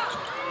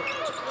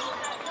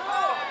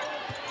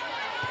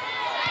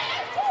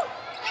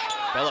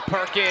 Bella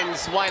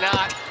Perkins, why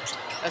not?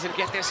 Doesn't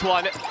get this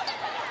one.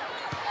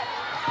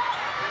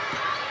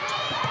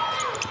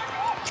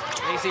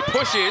 Lacey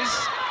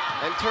pushes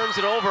and turns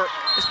it over.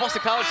 This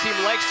Boston College team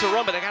likes to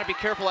run, but they got to be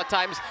careful at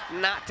times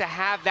not to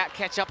have that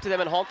catch up to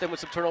them and haunt them with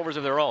some turnovers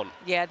of their own.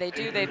 Yeah, they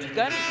do. They've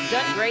done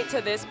great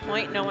to this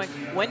point, knowing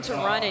when to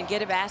run and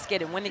get a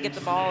basket and when to get the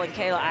ball in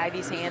Kayla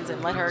Ivy's hands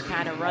and let her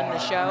kind of run the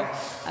show.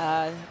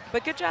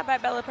 But good job by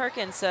Bella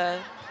Perkins.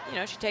 You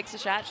know, she takes a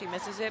shot, she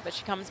misses it, but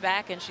she comes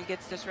back and she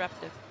gets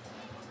disruptive.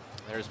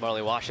 There's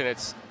Marley Washington.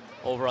 It's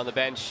over on the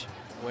bench,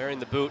 wearing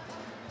the boot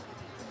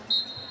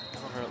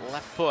on her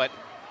left foot.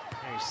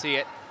 There you see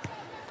it.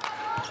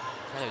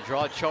 Trying to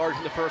draw a charge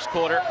in the first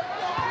quarter. And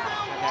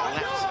that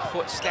left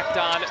foot stepped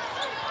on.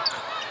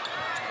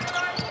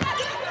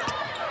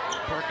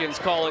 Perkins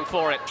calling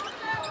for it.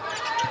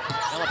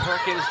 Bella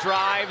Perkins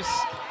drives.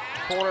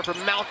 Corner for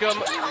Malcolm.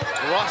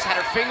 Ross had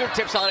her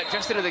fingertips on it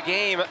just into the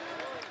game.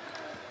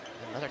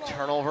 Another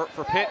turnover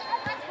for Pitt.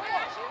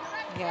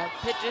 Yeah,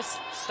 Pitt just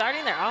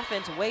starting their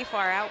offense way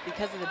far out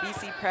because of the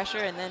BC pressure,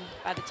 and then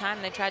by the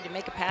time they tried to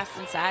make a pass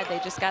inside, they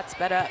just got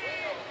sped up.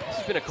 This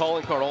has been a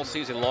calling card all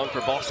season long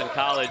for Boston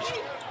College.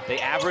 They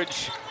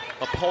average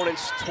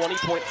opponents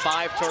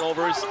 20.5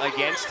 turnovers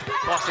against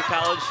Boston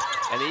College,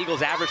 and the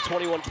Eagles average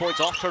 21 points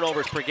off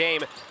turnovers per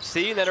game.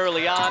 Seeing that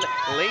early on,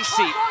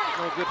 Lacey,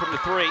 no good from the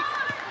three.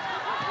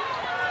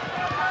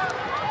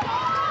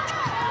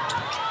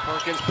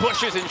 Perkins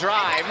pushes and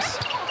drives.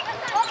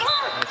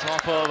 It's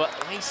off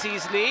of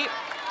Lacey's knee.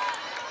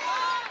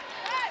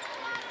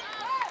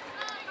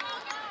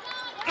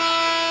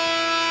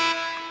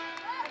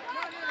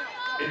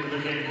 Into the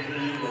game for the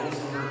Eagles,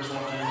 number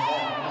 21,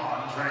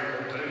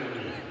 Andrea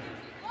Daley.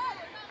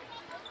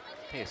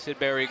 Okay,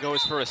 Sidbury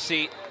goes for a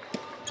seat.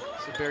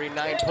 Sidbury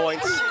 9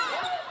 points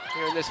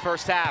here in this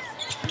first half.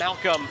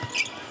 Malcolm,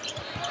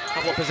 a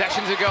couple of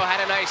possessions ago, had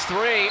a nice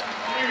three.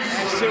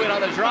 Adds to it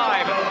on the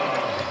drive.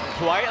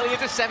 Quietly,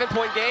 it's a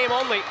 7-point game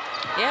only.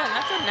 Yeah, and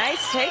that's a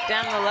nice take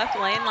down the left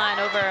lane line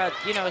over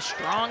a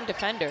strong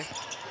defender.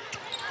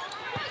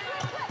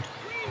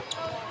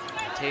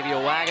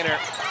 Dontavia Waggoner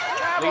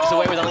leads the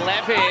way with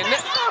 11.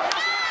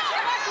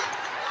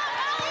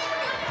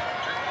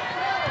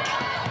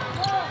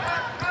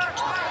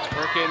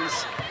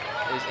 Perkins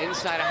is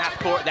inside a half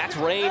court. That's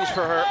range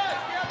for her,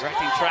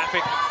 directing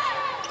traffic.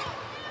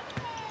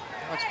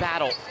 Let's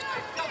battle.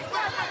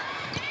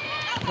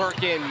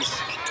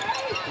 Perkins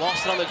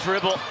lost it on the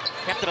dribble,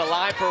 kept it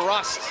alive for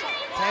Rust.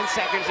 10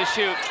 seconds to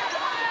shoot.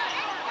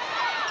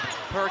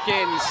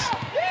 Perkins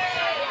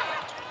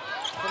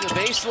from the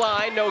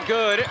baseline, no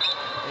good.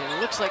 And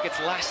it looks like it's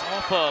last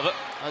off of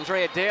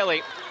Andrea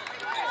Daley.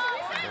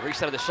 The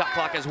reset of the shot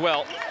clock as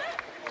well.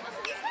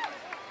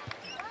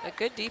 A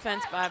good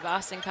defense by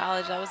Boston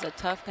College. That was a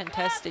tough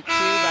contested two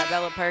by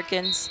Bella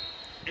Perkins.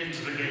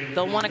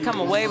 They'll want to come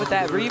away with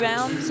that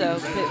rebound, so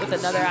Pitt with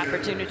another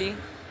opportunity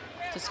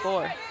to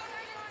score.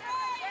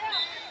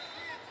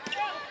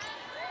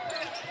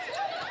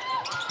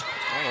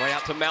 All the way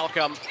out to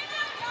Malcolm.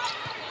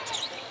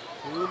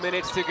 2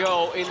 minutes to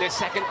go in this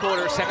second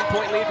quarter.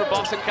 7-point lead for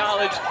Boston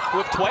College,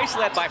 who have twice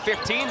led by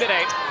 15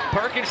 today.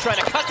 Perkins trying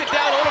to cut it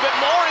down a little bit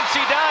more, and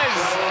she does.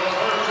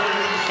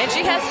 And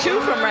she has two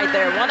from right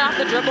there. One off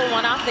the dribble,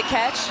 one off the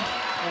catch.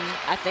 And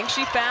I think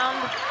she found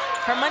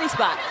her money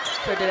spot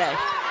for today.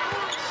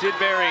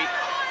 Sidbury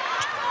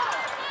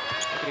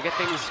going to get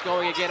things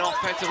going again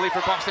offensively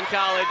for Boston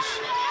College.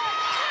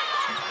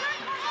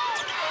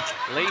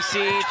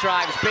 Lacey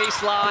drives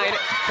baseline,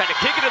 trying to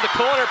kick it to the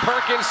corner.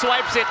 Perkins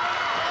swipes it.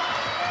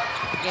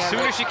 Yeah, as soon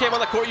as she came on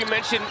the court, you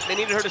mentioned they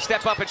needed her to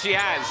step up, and she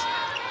has.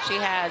 She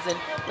has, and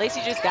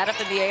Lacey just got up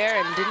in the air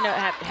and didn't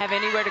have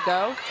anywhere to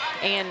go.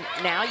 And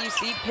now you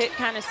see Pitt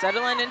kind of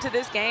settling into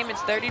this game.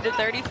 It's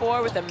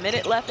 30-34 with a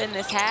minute left in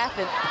this half,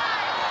 and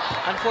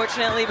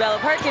unfortunately, Bella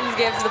Perkins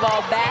gives the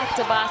ball back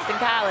to Boston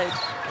College.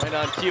 Right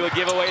on cue, a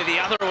giveaway the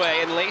other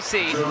way, and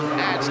Lacey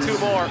adds two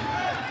more.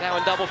 Now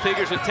in double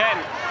figures with 10.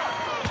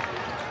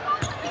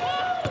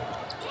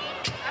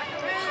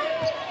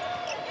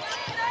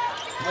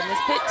 When this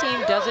Pitt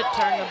team doesn't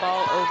turn the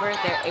ball over,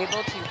 they're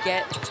able to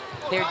get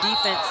their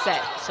defense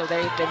set. So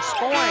they've been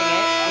scoring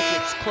it, which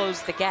has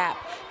closed the gap,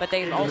 but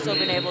they've also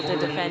been able to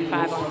defend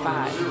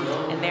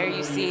 5-on-5. And there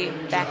you see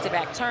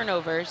back-to-back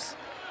turnovers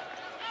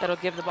that'll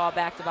give the ball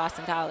back to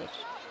Boston College.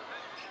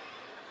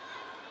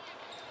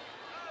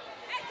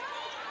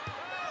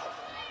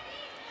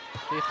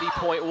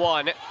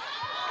 .1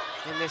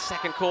 in this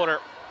second quarter.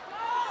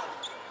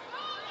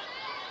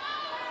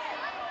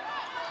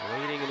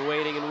 Waiting and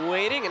waiting and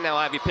waiting, and now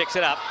Ivy picks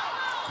it up.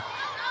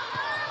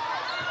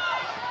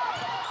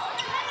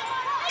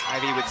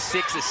 Ivy with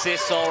 6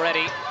 assists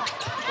already.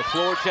 The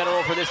floor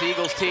general for this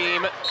Eagles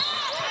team.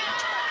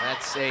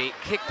 That's a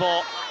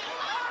kickball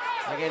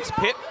against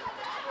Pitt.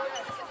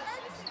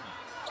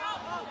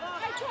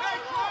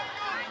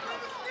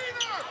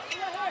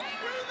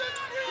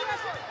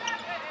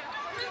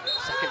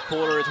 Second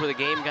quarter is where the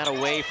game got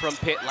away from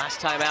Pitt last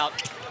time out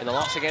in the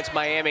loss against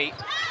Miami.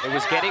 It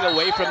was getting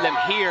away from them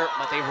here,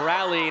 but they've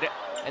rallied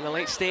in the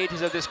late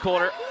stages of this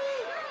quarter.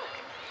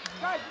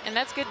 And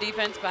that's good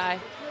defense by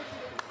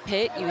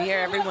Pitt. You hear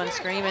everyone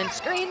screaming,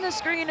 "Screen the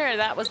screener!"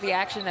 That was the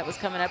action that was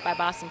coming up by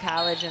Boston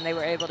College, and they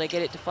were able to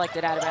get it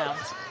deflected out of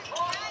bounds.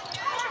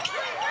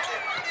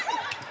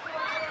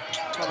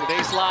 From the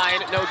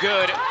baseline, no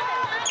good.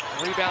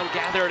 Rebound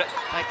gathered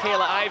by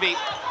Kayla Ivy.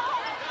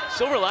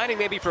 Silver lining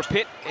maybe for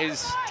Pitt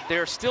is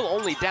they're still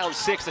only down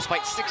 6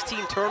 despite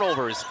 16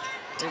 turnovers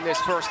in this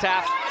first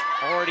half.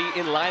 Already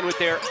in line with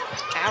their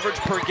average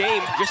per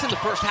game just in the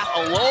first half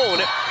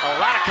alone. A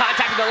lot of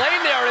contact in the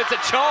lane there, and it's a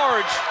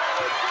charge.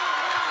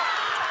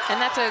 And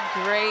that's a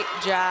great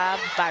job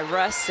by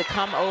Russ to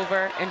come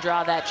over and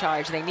draw that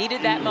charge. They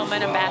needed that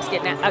momentum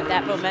basket,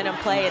 that momentum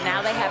play, and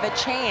now they have a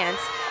chance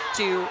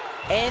to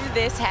end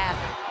this half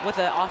with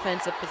an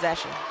offensive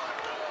possession.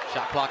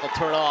 Shot clock will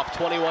turn off,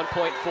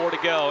 21.4 to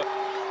go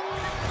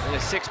in a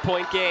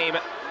 6-point game.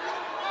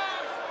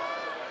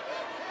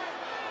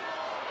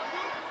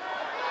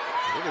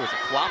 I think there was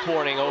a flop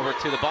warning over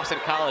to the Boston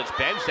College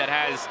bench that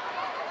has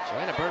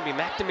Joanna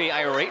Burnby-McNamee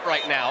irate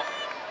right now.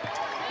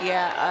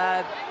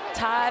 Yeah,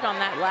 Todd on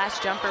that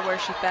last jumper where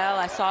she fell,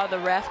 I saw the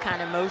ref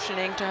kind of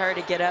motioning to her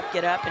to get up,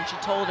 and she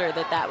told her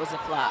that that was a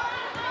flop.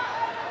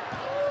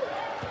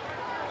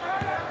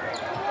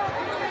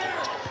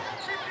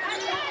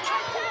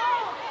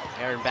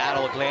 Aaron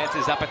Battle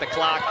glances up at the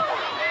clock.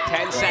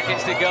 10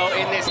 seconds to go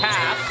in this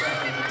half.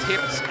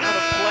 Tipped out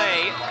of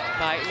play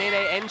by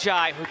Nene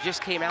Njai, who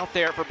just came out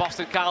there for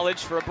Boston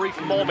College for a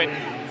brief moment.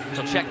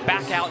 She'll check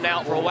back out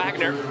now for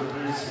Waggoner.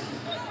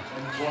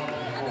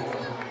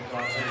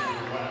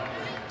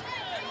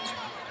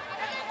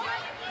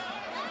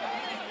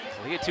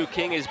 Liatu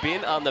King has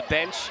been on the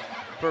bench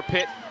for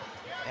Pitt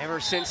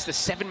ever since the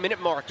 7-minute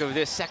mark of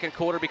this second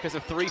quarter because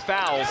of 3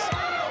 fouls.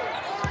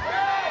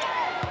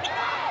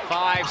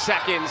 5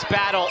 seconds,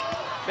 Battle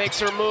makes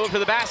her move to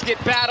the basket.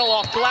 Battle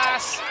off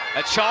glass,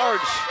 a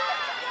charge.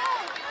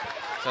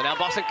 So now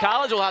Boston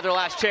College will have their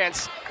last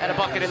chance at a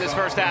bucket in this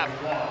first half.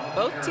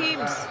 Both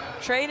teams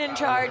trading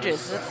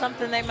charges. That's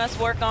something they must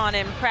work on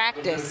in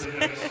practice.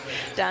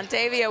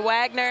 Dontavia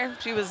Waggoner,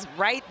 she was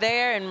right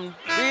there and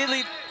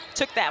really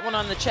took that one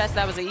on the chest.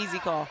 That was an easy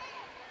call.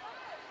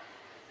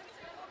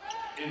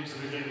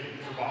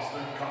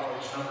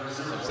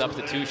 Some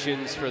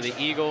substitutions for the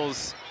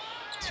Eagles.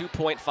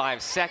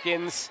 2.5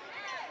 seconds.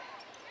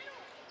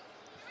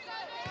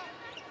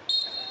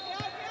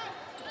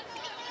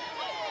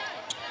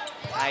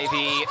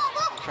 Ivy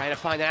trying to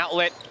find an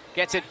outlet,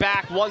 gets it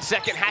back, 1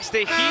 second, has to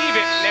heave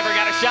it, never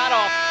got a shot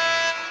off.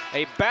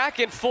 A back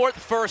and forth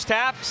first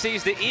half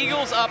sees the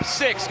Eagles up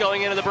 6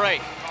 going into the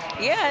break.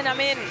 Yeah, and I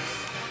mean,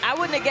 I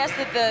wouldn't have guessed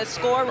that the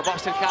score for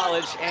Boston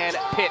College and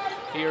Pitt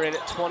here in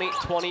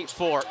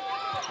 2024.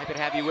 Happy to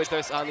have you with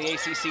us on the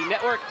ACC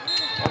network.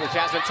 And with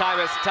Jasmine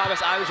Thomas,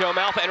 I'm Joe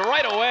Malfa, and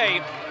right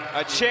away,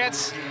 a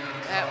chance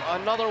at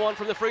another one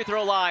from the free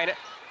throw line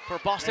for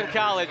Boston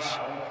College.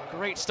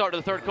 Great start to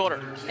the third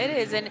quarter. It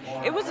is, and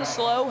it was a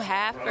slow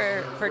half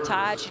for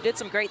Todd. She did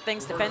some great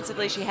things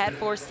defensively. She had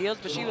 4 steals,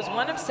 but she was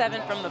 1 of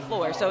 7 from the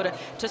floor. So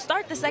to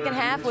start the second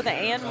half with an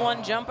and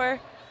one jumper,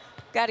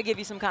 got to give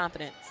you some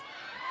confidence.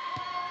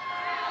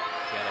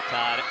 Tiana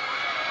Todd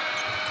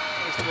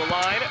goes to the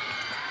line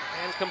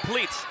and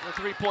completes the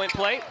three-point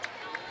play.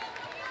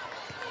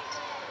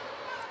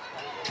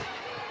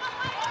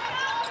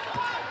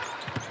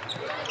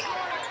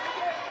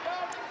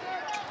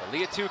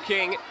 Liatu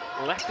King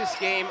left this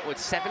game with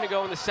 7 to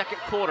go in the second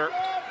quarter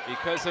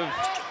because of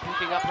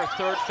picking up her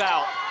 3rd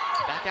foul.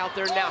 Back out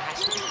there now,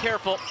 has to be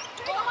careful.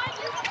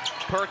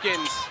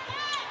 Perkins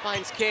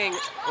finds King.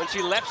 When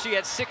she left, she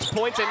had 6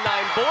 points and 9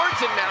 boards,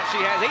 and now she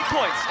has 8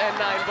 points and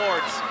 9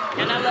 boards.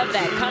 And I love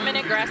that. Come in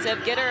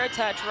aggressive, get her a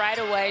touch right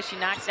away. She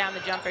knocks down the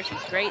jumper.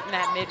 She's great in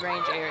that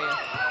mid-range area.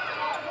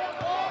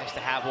 Nice to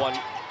have one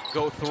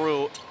go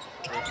through.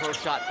 Her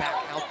first shot back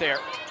out there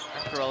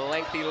after a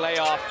lengthy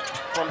layoff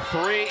from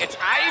 3. It's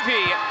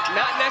Ivy,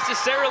 not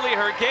necessarily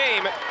her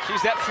game.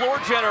 She's that floor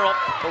general,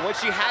 but when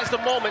she has the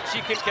moment, she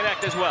can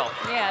connect as well.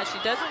 Yeah, she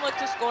doesn't look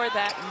to score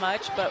that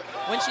much, but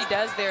when she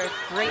does, they're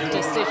great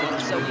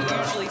decisions, so you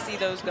usually see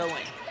those go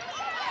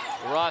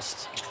in.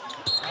 Rust,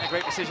 a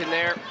great decision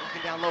there.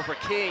 Looking down low for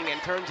King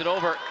and turns it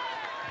over.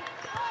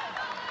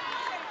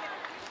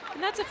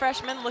 And that's a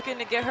freshman looking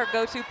to get her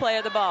go-to play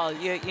of the ball.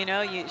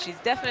 She's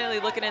definitely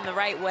looking in the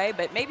right way,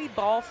 but maybe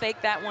ball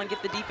fake that one,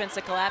 get the defense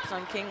to collapse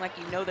on King like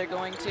you know they're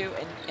going to,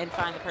 and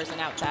find the person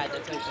outside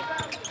that's open.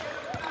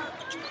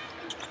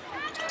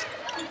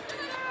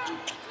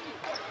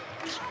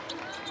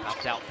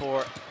 Popped out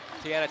for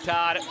Tiana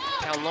Todd.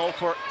 Down low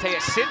for Taya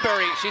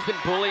Sidbury. She's been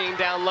bullying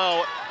down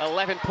low.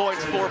 11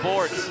 points, 4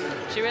 boards.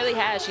 She really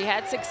has. She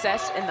had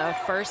success in the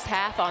first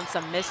half on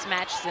some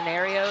mismatch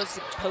scenarios,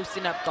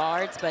 posting up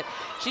guards, but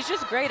she's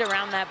just great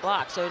around that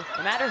block. So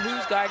no matter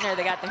who's guarding her,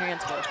 they got their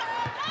hands full.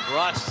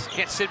 Rust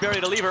gets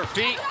Sidbury to leave her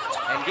feet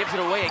and gives it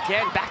away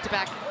again.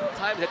 Back-to-back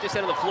times at this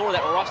end of the floor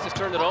that Rust has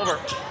turned it over.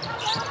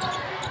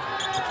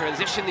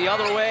 Transition the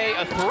other way.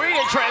 A 3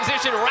 in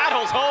transition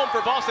rattles home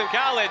for Boston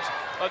College.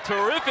 A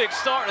terrific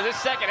start to this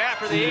second half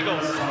for the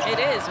Eagles. It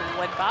is.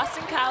 When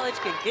Boston College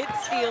can get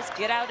steals,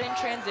 get out in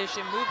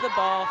transition, move the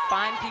ball,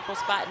 find people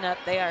spotting up,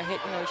 they are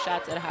hitting those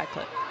shots at a high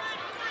clip.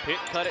 Pitt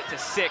cut it to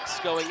 6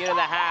 going into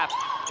the half.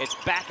 It's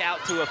back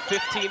out to a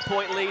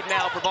 15-point lead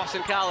now for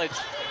Boston College.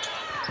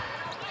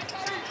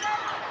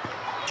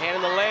 Hand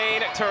in the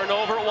lane, turned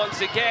over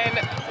once again.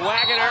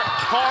 Waggoner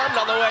harmed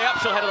on the way up.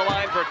 She'll head to the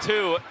line for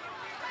 2.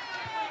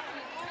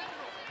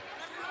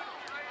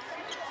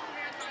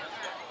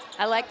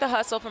 I like the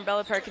hustle from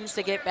Bella Perkins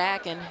to get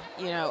back, and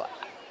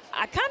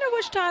I kind of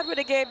wish Todd would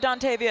have gave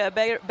Dontavia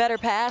a better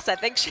pass. I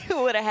think she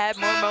would have had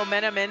more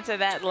momentum into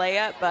that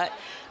layup, but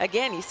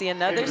again, you see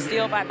another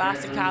steal by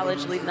Boston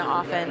College leading the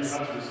offense,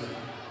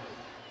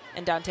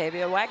 and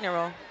Dontavia Waggoner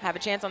will have a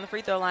chance on the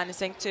free throw line to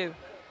sink 2.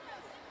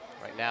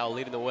 Right now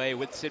leading the way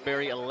with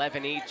Sidbury,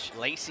 11 each.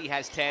 Lacey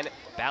has 10,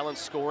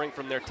 balanced scoring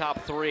from their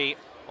top 3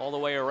 all the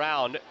way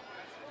around.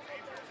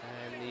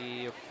 And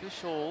the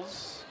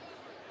officials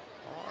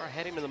are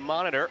heading to the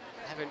monitor.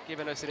 Haven't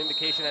given us an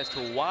indication as to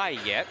why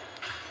yet.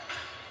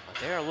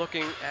 But they are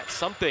looking at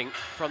something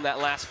from that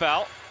last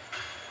foul.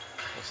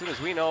 As soon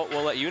as we know,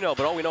 we'll let you know.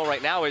 But all we know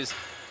right now is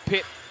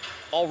Pitt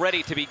all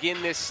ready to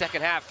begin this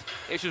second half.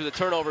 Issues with the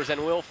turnovers,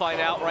 and we'll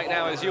find out right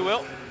now as you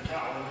will.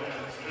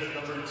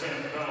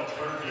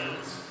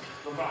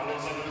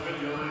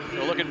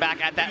 So looking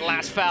back at that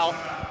last foul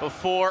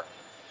for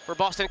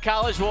Boston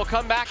College. We'll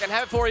come back and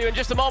have it for you in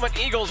just a moment.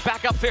 Eagles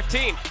back up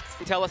 15.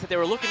 They tell us that they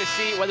were looking to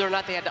see whether or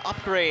not they had to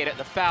upgrade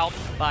the foul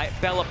by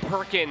Bella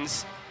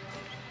Perkins.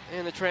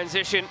 In the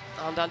transition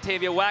on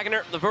Dontavia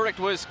Waggoner, the verdict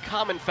was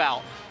common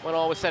foul when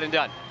all was said and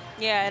done.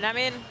 Yeah, and I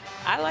mean,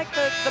 I like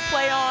the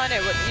play on.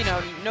 It was,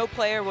 no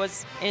player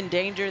was in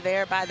danger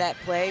there by that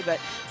play, but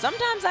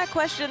sometimes I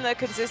question the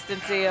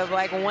consistency of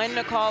like when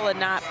to call a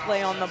not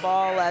play on the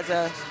ball as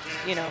a,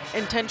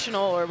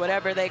 intentional or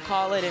whatever they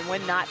call it, and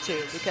when not to,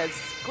 because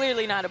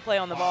clearly not a play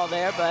on the ball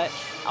there, but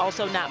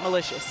also not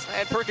malicious.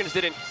 And Perkins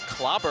didn't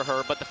clobber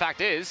her, but the fact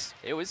is,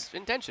 it was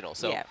intentional.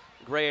 So yeah.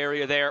 Gray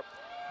area there.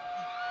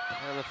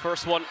 And the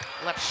first one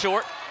left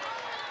short.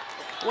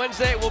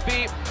 Wednesday will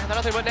be, the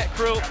Nothing But Net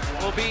crew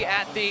will be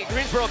at the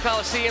Greensboro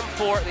Coliseum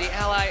for the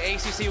Ally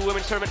ACC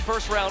Women's Tournament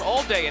first round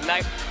all day and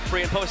night.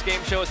 Pre and post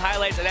game shows,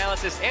 highlights,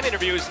 analysis, and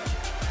interviews.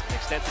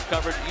 Extensive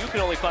coverage you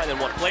can only find in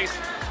one place,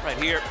 right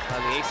here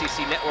on the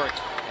ACC Network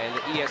and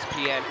the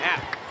ESPN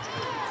app.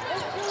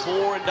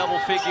 4 in double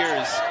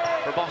figures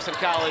for Boston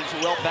College,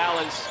 well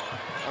balanced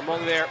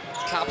among their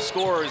top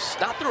scorers.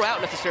 Not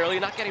throughout necessarily,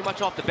 not getting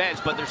much off the bench,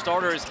 but their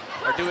starters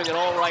are doing it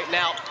all right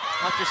now.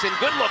 Hutcherson,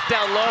 good look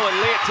down low, and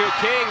Liatu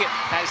King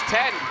has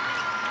 10.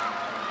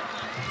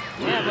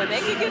 Yeah, when they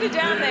can get it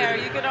down there,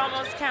 you can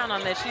almost count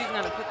on that. She's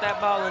going to put that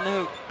ball in the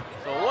hoop.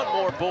 So one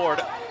more board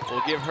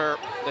will give her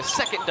the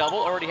second double.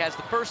 Already has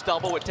the first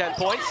double with 10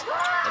 points.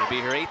 It'll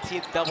be her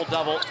 18th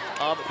double-double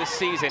of the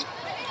season.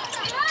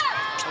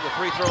 From the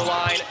free throw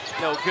line,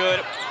 no good.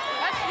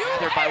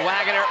 Gathered by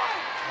Waggoner.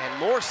 And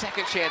more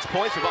second chance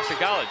points for Boston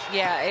College.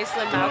 Yeah,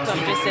 Aislinn Malcolm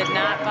just did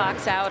not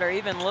box out or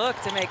even look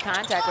to make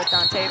contact with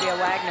Dontavia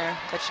Waggoner.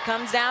 But she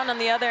comes down on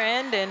the other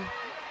end and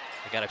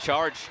they got a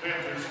charge.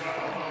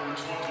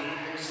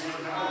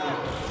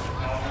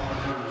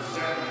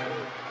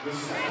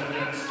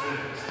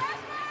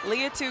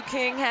 Liatu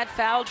King had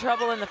foul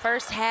trouble in the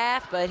first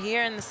half, but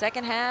here in the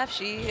second half,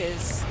 she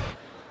is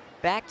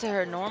back to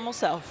her normal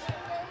self.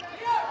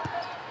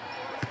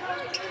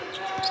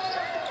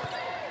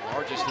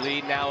 Largest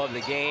lead now of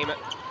the game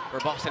for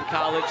Boston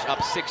College,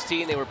 up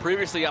 16. They were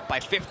previously up by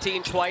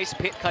 15 twice.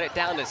 Pitt cut it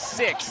down to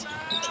 6.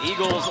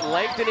 Eagles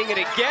lengthening it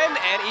again,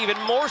 and even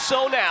more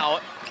so now.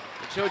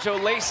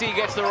 JoJo Lacey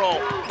gets the roll.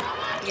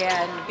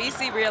 Yeah, and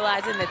BC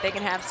realizing that they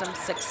can have some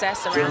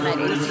success around that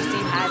ACC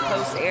high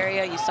post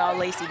area. You saw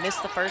Lacey miss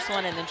the first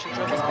one, and then she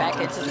dribbles back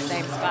into the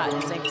same spot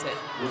and sinks it.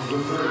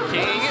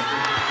 King,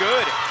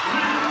 good.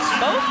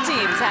 Both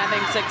teams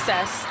having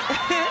success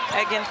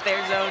against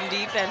their zone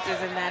defenses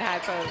in that high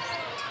post.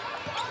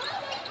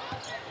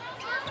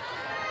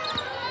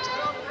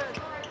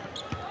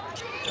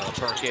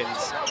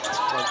 Perkins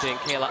fronting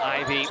Kayla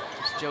Ivey.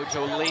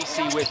 JoJo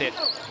Lacey with it.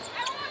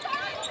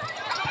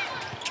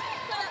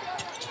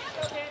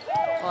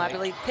 Well, I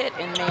believe Pitt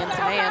in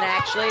man-to-man,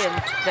 actually, and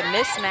the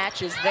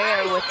mismatch is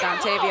there with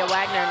Dontavia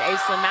Waggoner and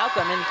Aislinn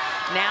Malcolm. And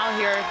now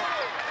here,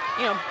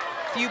 you know,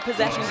 few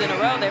possessions in a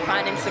row, they're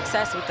finding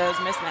success with those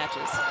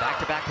mismatches.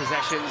 Back-to-back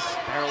possessions,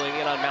 barreling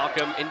in on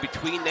Malcolm. In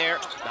between there,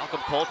 Malcolm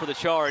called for the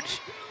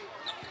charge.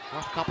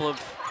 Rough couple of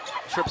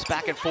trips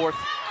back and forth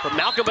from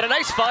Malcolm, but a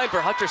nice find for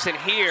Hutcherson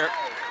here.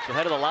 She'll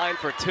head to the line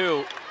for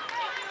 2.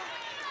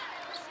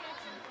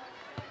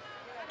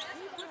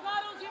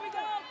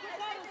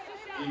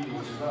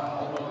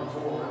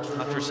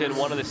 Hutcherson,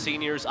 one of the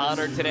seniors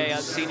honored today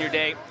on senior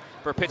day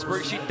for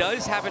Pittsburgh. She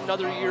does have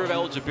another year of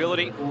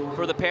eligibility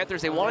for the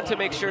Panthers. They wanted to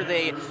make sure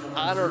they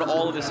honored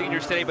all of the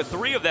seniors today, but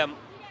 3 of them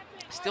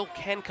still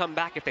can come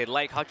back if they'd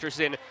like.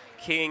 Hutcherson,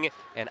 King,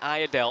 and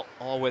Iadell,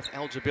 all with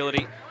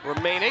eligibility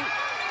remaining.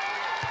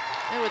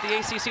 And with the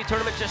ACC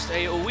tournament just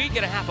a week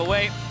and a half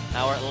away,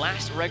 our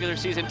last regular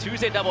season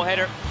Tuesday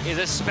doubleheader is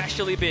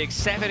especially big.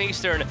 7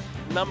 Eastern,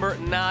 number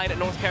 9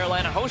 North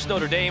Carolina hosts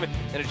Notre Dame,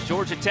 and it's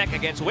Georgia Tech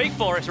against Wake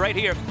Forest right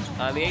here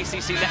on the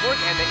ACC Network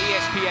and the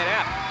ESPN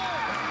app.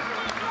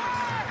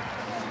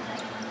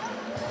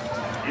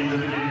 Into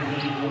the game,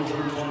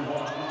 number 21,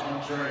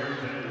 Andrea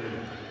Daley.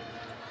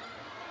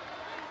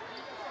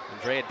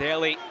 Andrea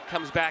Daley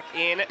comes back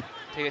in.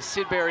 Taya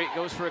Sidbury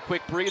goes for a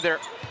quick breather.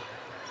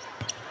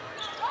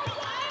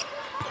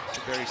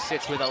 Sidbury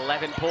sits with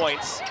 11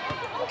 points.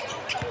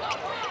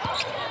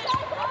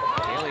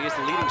 Daley is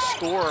the leading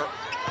scorer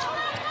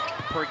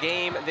per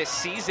game this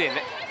season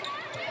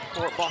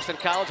for Boston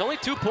College. Only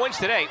 2 points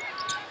today.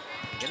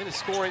 Getting the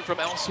scoring from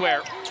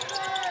elsewhere.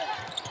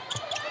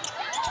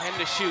 10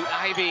 to shoot.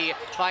 Ivy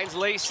finds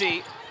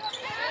Lacey.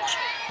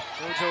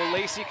 JoJo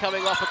Lacey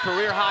coming off a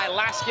career high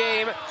last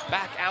game.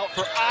 Back out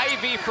for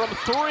Ivy from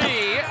 3.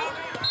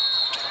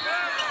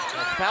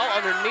 A foul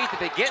underneath. Did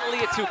they get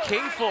Liatu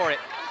King for it?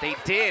 They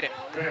did.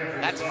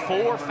 That's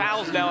 4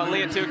 fouls now on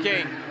Liatu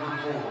King.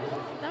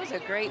 That was a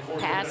great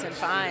pass and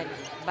find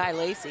by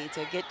Lacey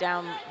to get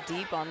down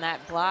deep on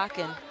that block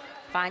and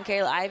find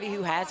Kayla Ivey,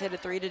 who has hit a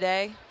 3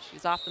 today.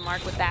 She's off the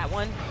mark with that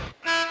one.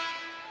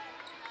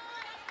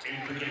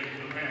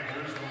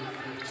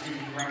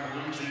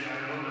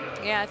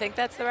 Yeah, I think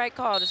that's the right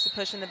call, just to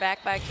push in the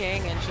back by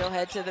King, and she'll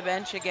head to the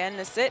bench again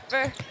to sit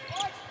for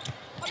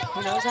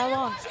who knows how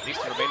long. At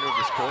least the remainder of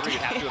this quarter, you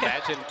have to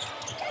imagine.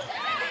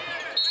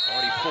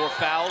 Already 4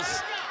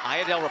 fouls.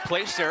 Iadell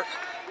replaced her.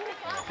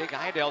 I think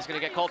Iadell's going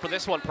to get called for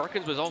this one.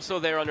 Perkins was also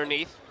there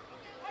underneath.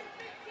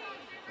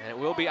 And it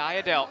will be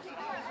Iadell.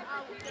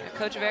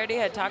 Coach Verdi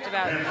had talked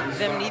about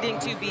them needing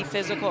to be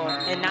physical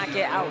and not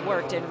get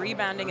outworked, and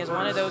rebounding is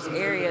one of those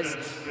areas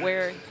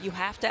where you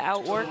have to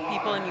outwork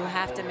people and you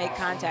have to make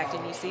contact,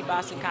 and you see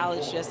Boston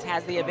College just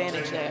has the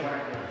advantage there.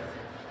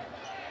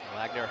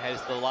 Waggoner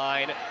has the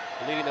line,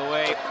 leading the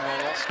way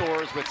on all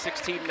scorers with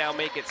 16, now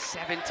make it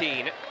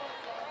 17.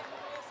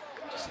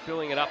 Just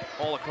filling it up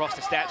all across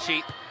the stat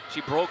sheet.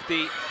 She broke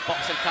the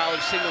Boston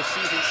College single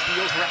season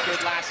steals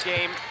record last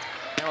game,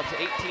 now up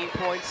to 18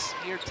 points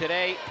here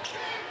today.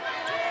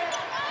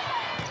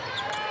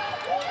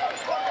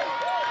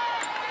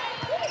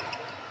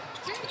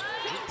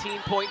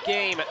 18-point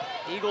game.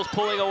 Eagles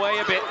pulling away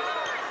a bit.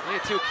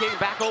 Liatu King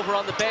back over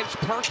on the bench.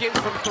 Perkins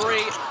from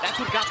 3. That's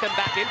what got them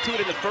back into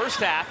it in the first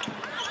half.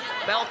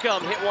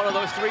 Malcolm hit one of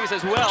those 3s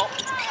as well.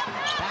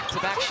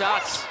 Back-to-back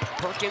shots.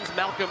 Perkins,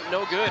 Malcolm,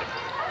 no good.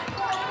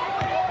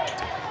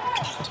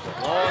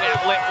 Long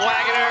outlet,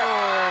 Waggoner,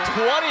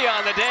 20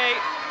 on the day.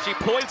 She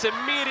points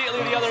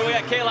immediately the other way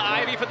at Kayla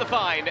Ivey for the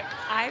find.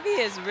 Ivy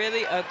is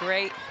really a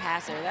great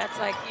passer. That's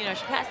like, you know,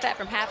 she passed that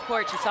from half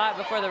court. She saw it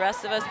before the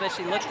rest of us, but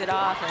she looked it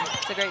off, and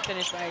it's a great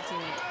finish by her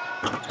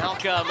teammate.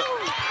 Malcolm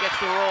gets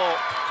the roll.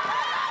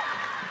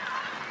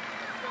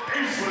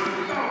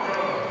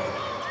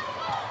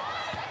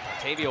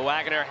 Dontavia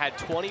Waggoner had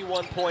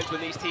 21 points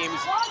when these teams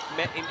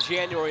met in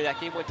January.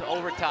 That game went to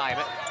overtime.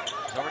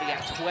 She's already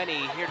at 20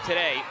 here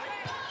today.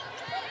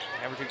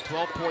 Averaging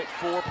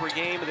 12.4 per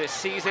game this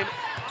season.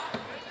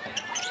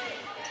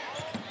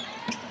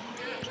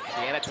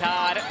 Sienna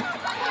Todd,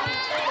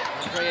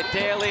 Andrea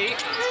Daley in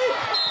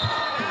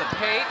the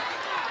paint.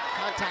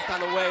 Contact on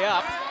the way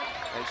up,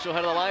 and she'll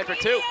head to the line for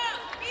two.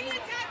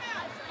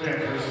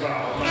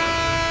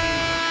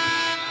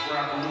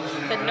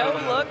 The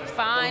no-look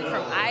find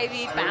from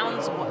Ivy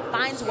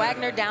finds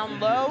Waggoner down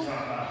low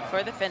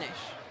for the finish.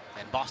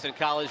 And Boston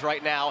College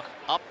right now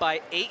up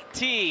by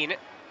 18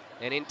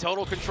 and in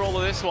total control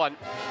of this one.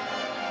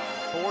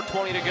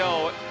 4:20 to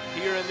go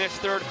here in this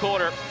third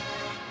quarter.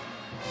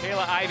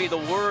 Kayla Ivey, the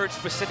word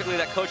specifically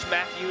that Coach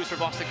Mack used for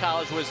Boston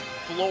College was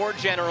floor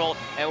general,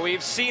 and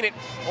we've seen it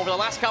over the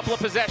last couple of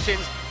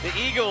possessions. The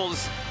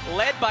Eagles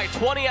led by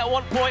 20 at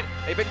one point.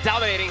 They've been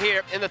dominating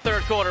here in the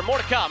third quarter. More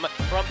to come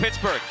from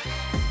Pittsburgh.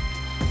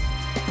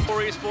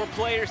 Stories for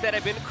players that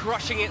have been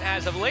crushing it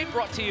as of late,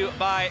 brought to you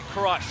by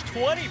Crush.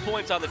 20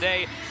 points on the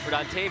day for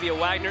Dontavia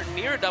Waggoner,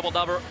 near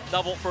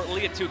double-double for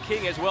Liatu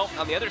King as well.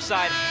 On the other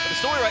side of the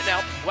story right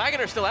now,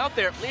 Waggoner still out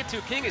there. Liatu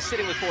King is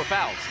sitting with 4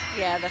 fouls.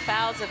 Yeah, the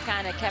fouls have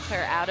kind of kept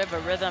her out of a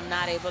rhythm,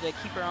 not able to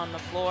keep her on the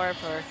floor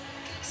for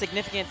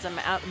significant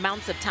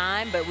amounts of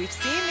time, but we've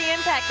seen the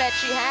impact that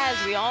she has.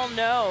 We all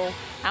know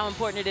how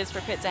important it is for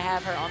Pitt to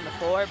have her on the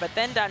floor, but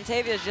then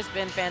Dontavia's just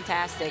been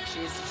fantastic.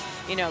 She's,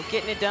 you know,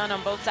 getting it done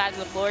on both sides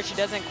of the floor. She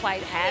doesn't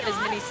quite have as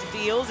many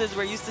steals as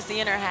we're used to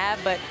seeing her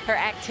have, but her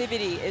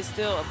activity is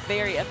still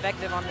very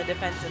effective on the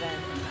defensive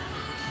end.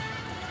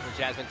 For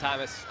Jasmine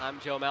Thomas, I'm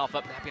Joe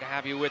Malfa. Happy to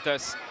have you with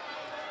us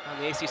on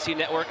the ACC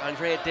network.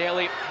 Andrea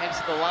Daley heads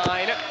to the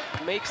line,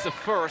 makes the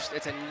first.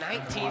 It's a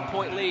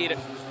 19-point lead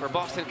for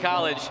Boston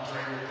College.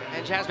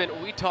 And Jasmine,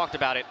 we talked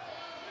about it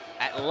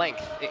at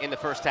length in the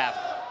first half.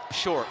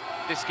 Sure,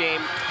 this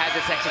game has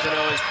its X's and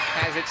O's,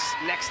 has its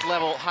next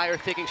level, higher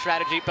thinking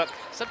strategy, but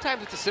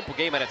sometimes it's a simple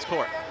game at its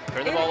core.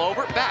 Turn the ball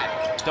over,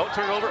 bad. Don't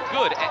turn it over,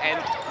 good.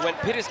 And when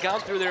Pitt has gone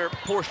through their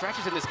poor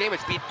stretches in this game,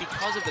 it's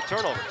because of the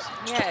turnovers.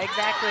 Yeah,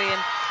 exactly. And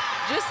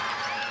just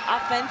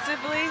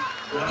offensively,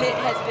 Pitt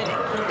has been,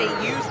 they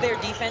use their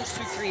defense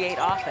to create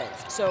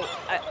offense. So,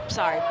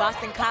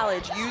 Boston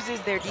College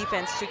uses their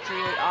defense to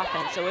create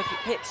offense. So if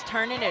Pitt's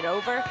turning it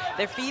over,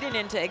 they're feeding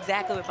into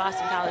exactly what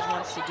Boston College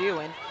wants to do.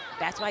 And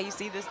that's why you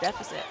see this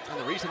deficit. And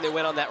the reason they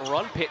went on that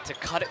run, Pitt, to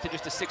cut it to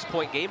just a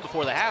 6-point game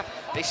before the half,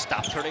 they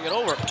stopped turning it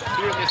over.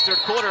 Here in this third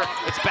quarter,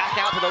 it's back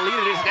out to the lead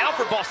it is now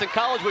for Boston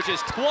College, which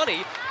is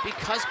 20,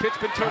 because Pitt's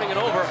been turning it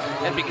over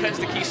and because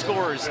the key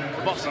scorers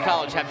for Boston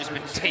College have just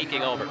been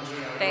taking over.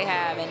 They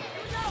have, and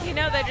you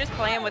know, they're just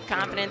playing with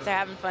confidence, they're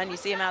having fun. You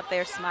see them out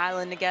there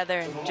smiling together,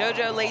 and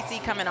JoJo Lacey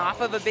coming off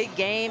of a big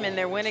game, and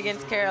their win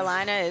against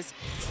Carolina is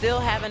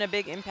still having a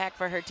big impact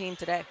for her team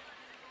today.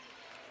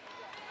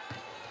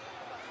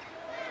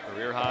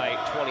 Career high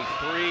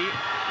 23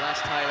 last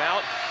time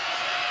out.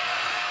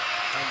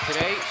 And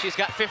today she's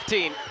got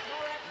 15.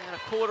 And a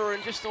quarter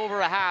and just over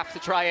a half to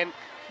try and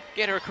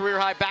get her career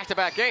high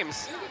back-to-back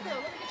games.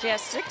 She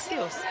has 6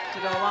 steals to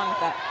go along with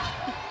that.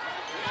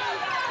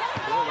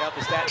 Pulling out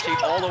the stat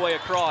sheet all the way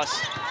across.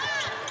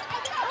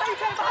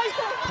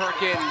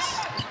 Perkins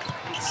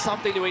needs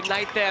something to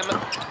ignite them.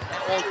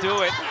 That won't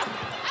do it.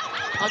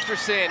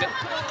 Hunterson.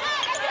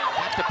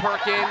 Back to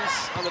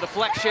Perkins on the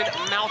deflection.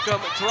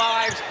 Malcolm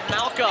drives.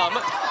 Malcolm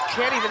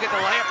can't even get the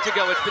layup to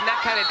go. It's been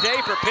that kind of day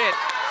for Pitt,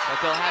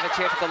 but they'll have a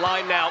chance at the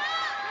line now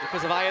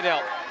because of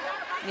Iredell.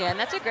 Yeah, and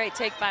that's a great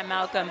take by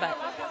Malcolm, but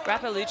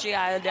Rappalucci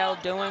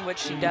Iredell doing what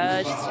she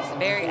does. She's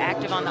very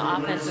active on the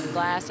offensive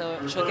glass,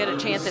 so she'll get a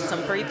chance at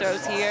some free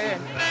throws here.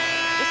 And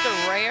just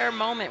a rare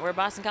moment where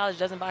Boston College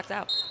doesn't box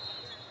out.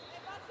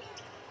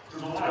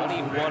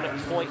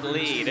 21-point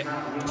lead.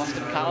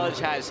 Boston College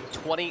has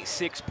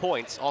 26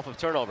 points off of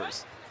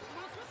turnovers.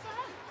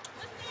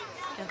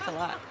 That's a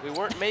lot. We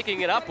weren't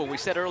making it up when we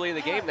said early in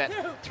the game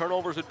that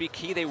turnovers would be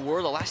key. They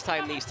were the last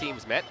time these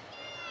teams met.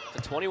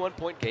 It's a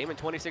 21-point game and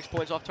 26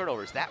 points off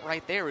turnovers. That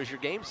right there is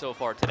your game so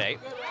far today.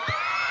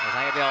 As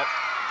Iredell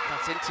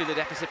cuts into the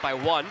deficit by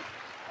 1.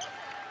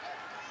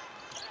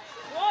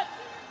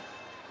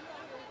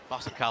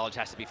 Boston College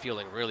has to be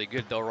feeling really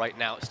good though right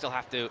now. Still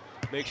have to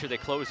make sure they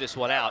close this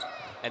one out.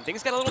 And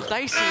things got a little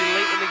dicey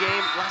late in the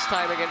game last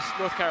time against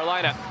North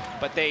Carolina,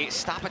 but they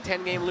stop a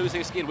 10-game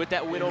losing skid with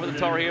that win over the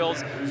Tar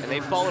Heels, and they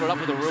followed it up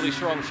with a really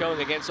strong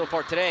showing again so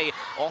far today.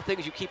 All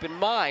things you keep in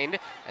mind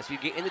as we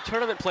get into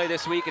tournament play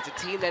this week. It's a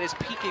team that is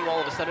peaking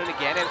all of a sudden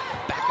again and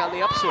back on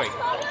the upswing.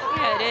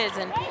 Yeah, it is,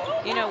 and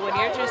you know, when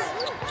you're just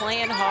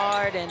playing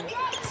hard and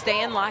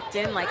staying locked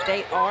in like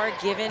they are,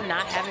 given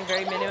not having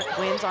very many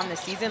wins on the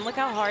season, look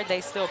how hard they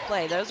still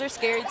play. Those are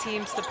scary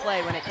teams to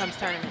play when it comes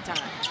tournament time.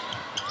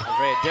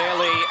 Andrea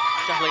Daley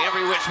shuffling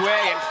every which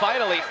way and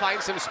finally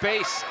finds some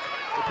space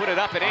to put it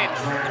up and in.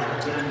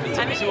 The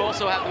teams who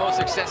also have the most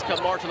success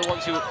come March are the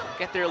ones who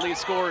get their lead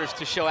scorers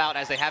to show out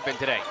as they have been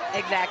today.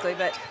 Exactly,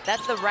 but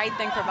that's the right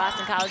thing for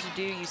Boston College to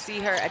do. You see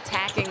her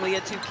attacking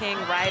Liatu King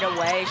right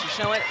away. She's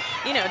showing,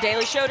 you know,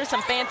 Daley showed her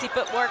some fancy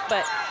footwork,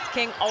 but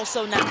King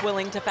also not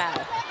willing to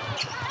foul.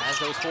 As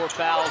those 4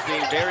 fouls,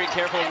 being very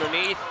careful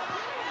underneath.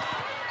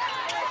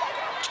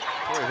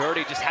 Tori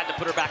Verdi just had to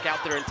put her back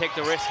out there and take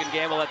the risk and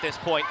gamble at this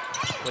point.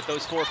 With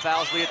those 4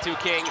 fouls, Liatu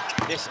King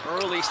this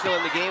early still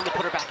in the game to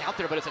put her back out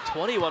there, but it's a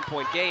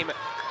 21-point game.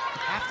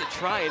 Have to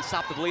try and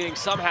stop the bleeding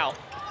somehow.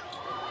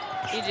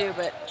 You do,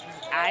 but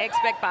I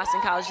expect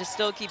Boston College to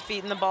still keep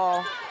feeding the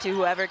ball to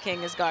whoever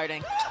King is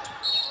guarding.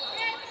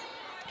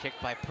 Kicked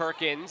by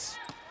Perkins.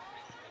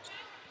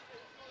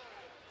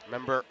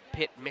 Remember,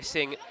 Pitt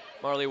missing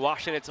Marley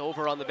Washington. It's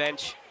over on the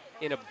bench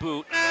in a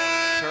boot.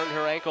 Turned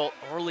her ankle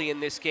early in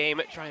this game,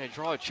 trying to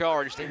draw a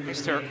charge. They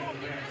missed her.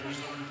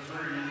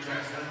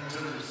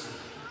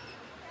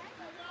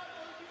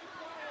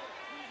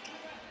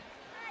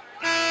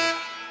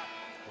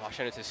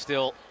 Washington has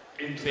still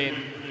been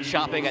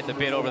chopping at the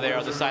bit over there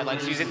on the sideline.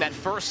 She's in that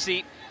first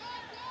seat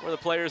where the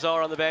players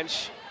are on the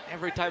bench.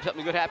 Every time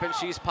something good happens,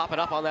 she's popping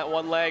up on that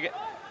one leg.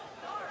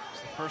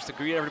 She's the first to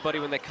greet everybody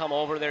when they come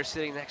over. They're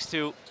sitting next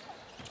to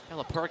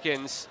Ella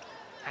Perkins.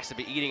 Has to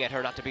be eating at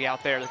her not to be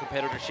out there, the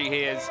competitor she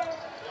is.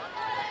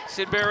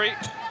 Sidbury,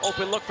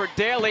 open look for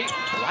Daley.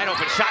 Wide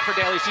open shot for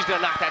Daley. She's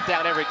gonna knock that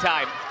down every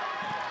time.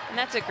 And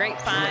that's a great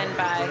find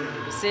by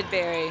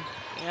Sidbury.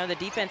 You know, the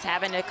defense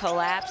having to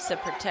collapse to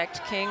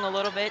protect King a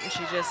little bit, and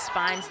she just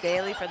finds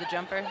Daley for the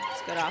jumper.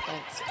 It's good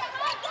offense.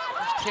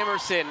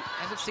 Timerson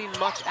hasn't seen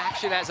much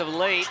action as of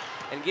late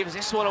and gives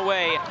this one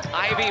away.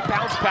 Ivy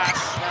bounce pass,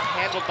 not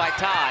handled by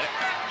Todd.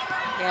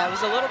 Yeah, it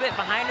was a little bit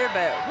behind her,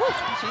 but whew,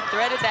 she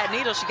threaded that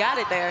needle. She got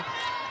it there.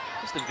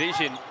 Just the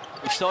vision.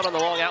 We saw it on the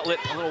long outlet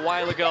a little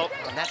while ago,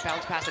 and that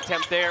bounce pass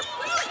attempt there.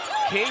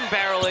 King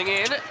barreling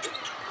in.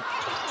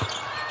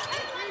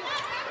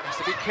 Has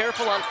to be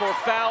careful on 4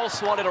 fouls,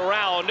 swatted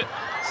around.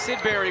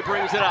 Sidbury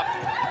brings it up.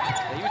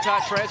 The Utah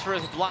transfer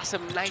has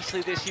blossomed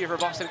nicely this year for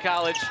Boston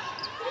College.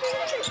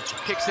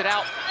 Kicks it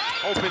out.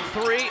 Open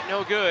 3,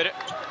 no good.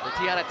 For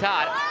Tiana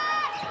Todd.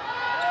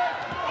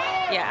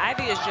 Yeah,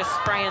 Ivy is just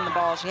spraying the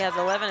ball. She has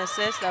 11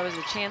 assists. That was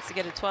a chance to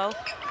get a 12.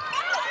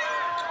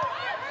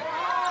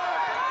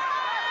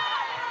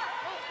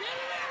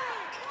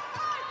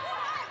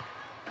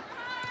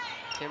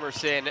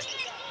 Timerson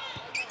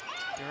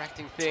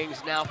directing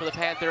things now for the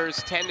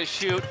Panthers. 10 to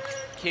shoot.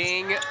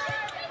 King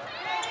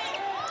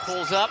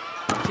pulls up.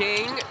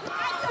 King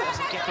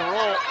doesn't get the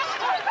roll.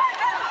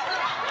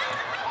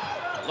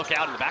 Look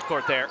out in the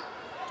backcourt there.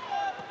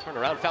 Turned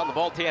around, found the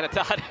ball, Tiana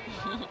Todd.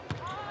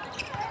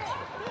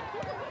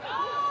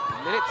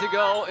 A minute to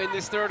go in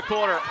this third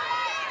quarter.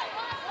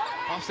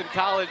 Boston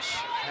College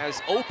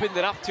has opened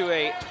it up to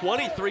a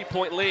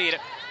 23-point lead.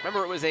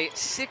 Remember, it was a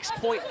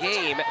 6-point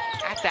game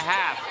at the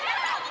half.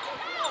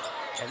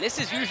 And this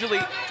is usually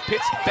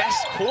Pitt's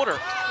best quarter,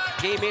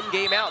 game in,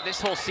 game out this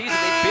whole season.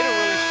 They've been a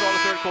really strong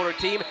third quarter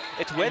team.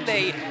 It's when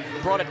they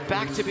brought it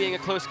back to being a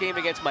close game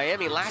against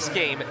Miami last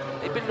game.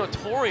 They've been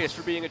notorious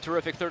for being a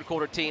terrific third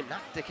quarter team.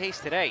 Not the case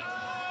today.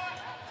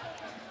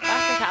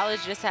 Boston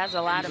College just has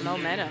a lot of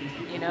momentum.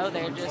 You know,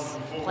 they're just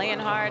playing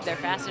hard. They're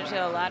faster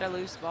to a lot of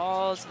loose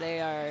balls. They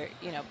are,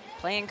 you know,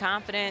 playing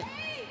confident.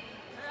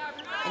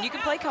 And you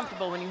can play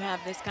comfortable when you have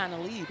this kind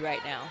of lead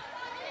right now.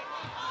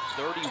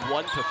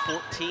 31 to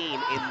 14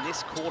 in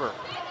this quarter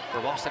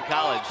for Boston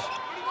College.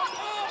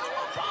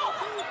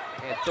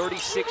 They had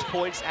 36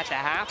 points at the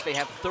half. They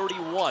have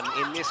 31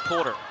 in this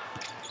quarter.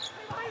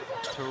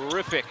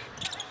 Terrific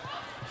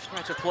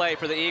stretch of play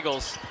for the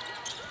Eagles.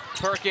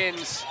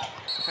 Perkins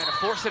trying to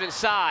force it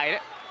inside.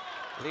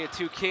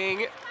 Liatu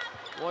King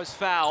was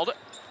fouled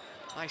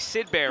by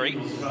Sidbury.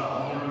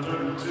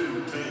 Number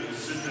 32, Taylor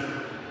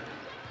Sidbury.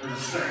 Her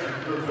second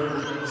for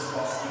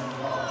Boston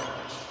College.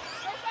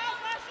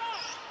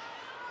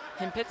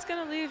 And Pitt's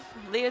going to leave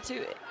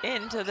Liatu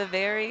in to the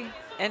very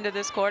end of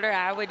this quarter.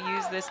 I would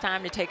use this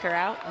time to take her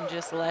out and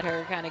just let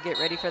her kind of get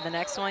ready for the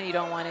next one. You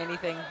don't want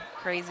anything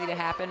crazy to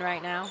happen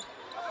right now.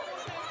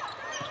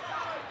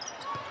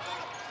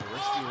 The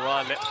risky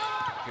run.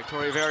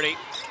 Tori Verdi.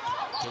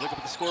 You look up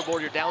at the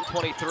scoreboard, you're down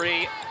 23.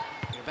 Your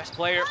best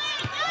player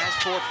has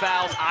 4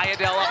 fouls.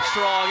 Ayadel up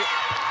strong.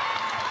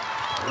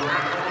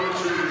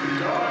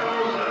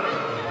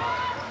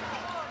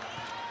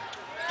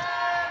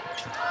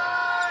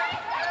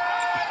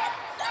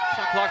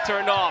 Shot clock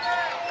turned off.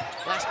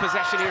 Last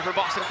possession here for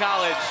Boston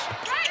College.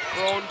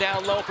 Thrown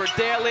down low for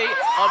Daley.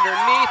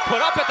 Underneath,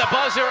 put up at the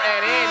buzzer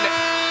and in.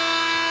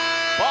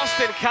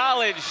 Boston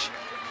College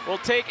will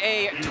take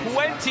a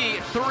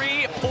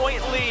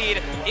 23-point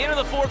lead into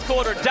the fourth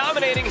quarter,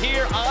 dominating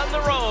here on the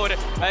road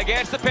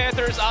against the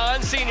Panthers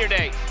on Senior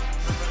Day.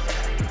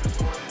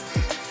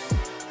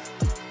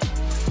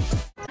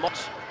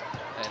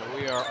 And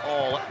we are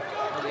all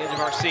on the edge of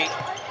our seat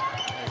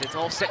as it's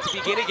all set to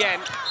begin again.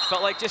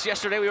 Felt like just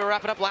yesterday we were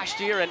wrapping up last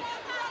year, and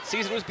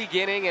season was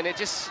beginning, and it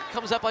just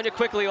comes up on you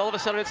quickly. All of a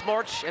sudden it's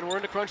March, and we're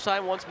into crunch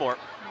time once more.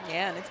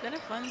 Yeah, and it's been a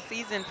fun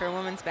season for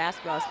women's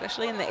basketball,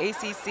 especially in the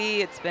ACC.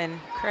 It's been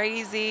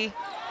crazy.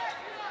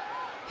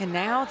 And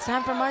now it's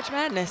time for March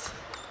Madness.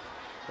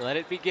 Let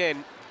it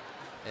begin.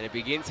 And it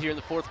begins here in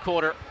the fourth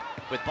quarter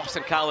with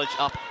Boston College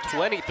up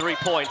 23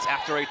 points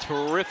after a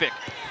terrific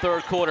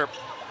third quarter.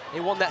 They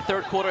won that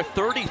third quarter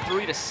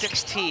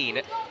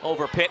 33-16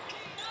 over Pitt.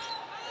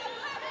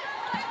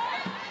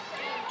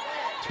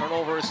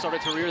 Turnovers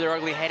started to rear their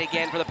ugly head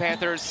again for the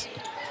Panthers.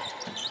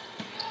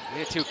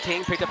 Liatu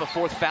King picked up a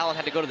fourth foul and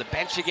had to go to the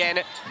bench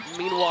again.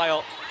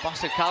 Meanwhile,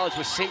 Boston College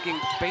was sinking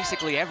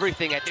basically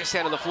everything at this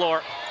end of the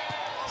floor.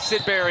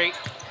 Sidbury.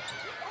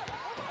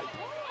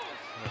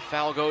 The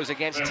foul goes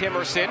against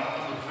Timerson.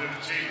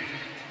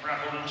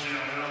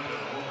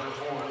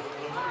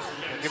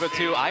 Give it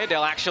to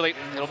Iredale, actually.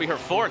 It'll be her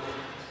fourth.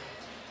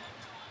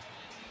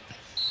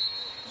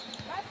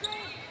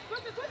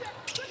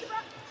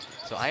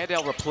 So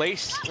Iredale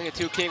replaced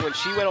Liatu King when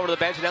she went over to the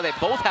bench, and now they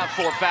both have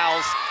 4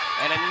 fouls.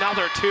 And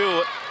another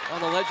 2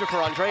 on the ledger for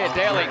Andrea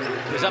Daley,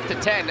 who's up to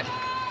 10.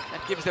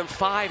 That gives them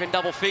 5 in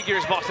double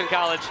figures, Boston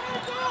College.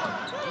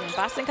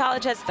 Boston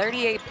College has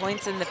 38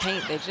 points in the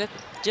paint. They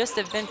just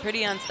have been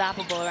pretty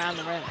unstoppable around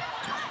the rim.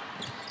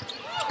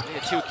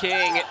 Liatu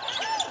King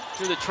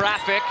through the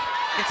traffic,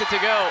 gets it to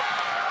go.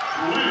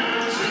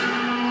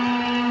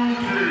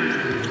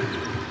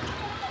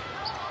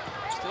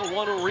 Still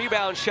 1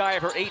 rebound shy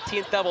of her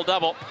 18th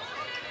double-double.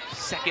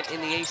 Second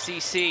in the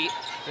ACC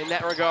in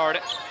that regard.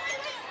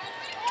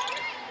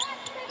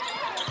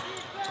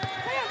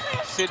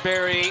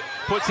 Sidbury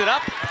puts it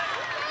up.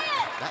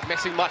 Not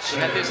missing much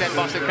at this end,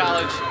 Boston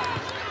College.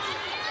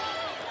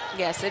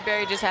 Yeah,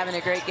 Sidbury just having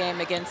a great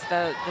game against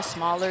the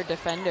smaller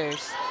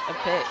defenders of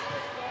Pitt.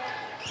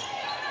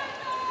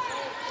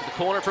 To the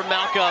corner for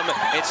Malcolm.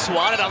 It's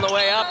swatted on the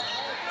way up.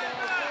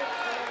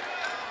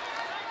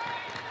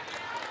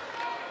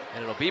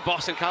 And it'll be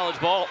Boston College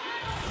ball.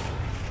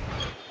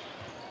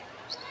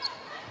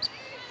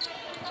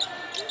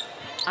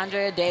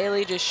 Andrea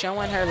Daley just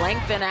showing her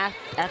length and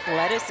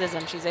athleticism.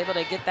 She's able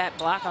to get that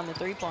block on the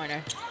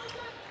three-pointer.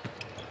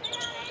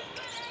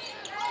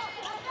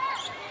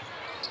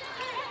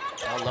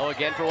 Down low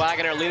again for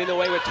Waggoner, leading the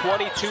way with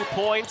 22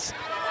 points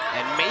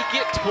and make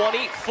it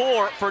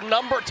 24 for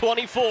number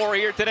 24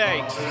 here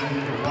today.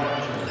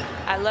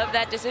 I love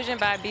that decision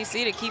by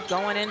BC to keep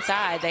going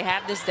inside. They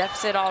have this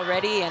deficit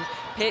already, and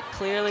Pitt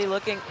clearly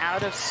looking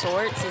out of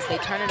sorts as they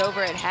turn it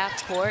over at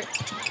half court.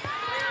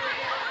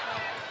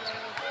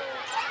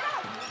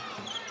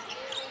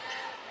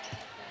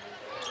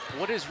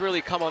 What has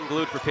really come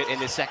unglued for Pitt in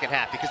this second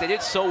half? Because they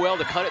did so well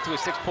to cut it to a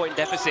 6-point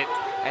deficit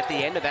at the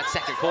end of that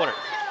second quarter.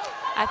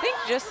 I think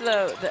just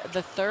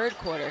the third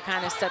quarter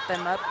kind of set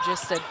them up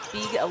just to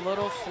be a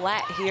little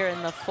flat here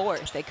in the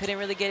fourth. They couldn't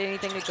really get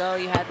anything to go.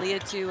 You had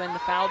Liatu in the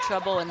foul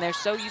trouble, and they're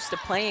so used to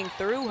playing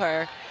through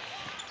her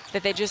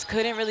that they just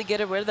couldn't really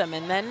get a rhythm.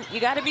 And then you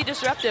got to be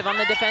disruptive on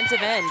the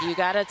defensive end. You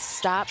got to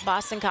stop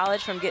Boston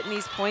College from getting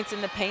these points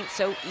in the paint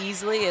so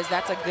easily, as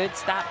that's a good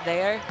stop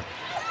there,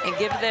 and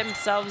give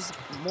themselves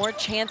more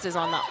chances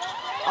on the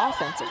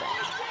offensive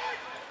end.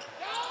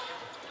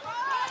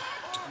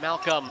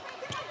 Malcolm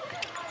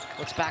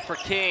looks back for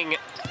King.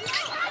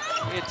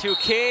 Liatu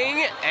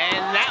King,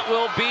 and that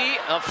will be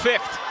a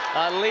 5th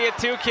on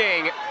Liatu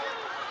King.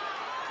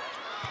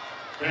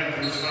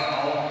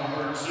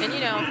 And you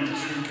know,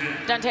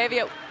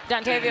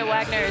 Dontavia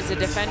Waggoner is a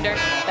defender.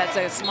 That's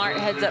a smart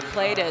heads-up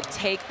play to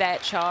take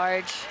that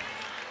charge.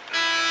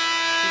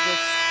 He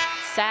just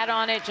sat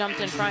on it, jumped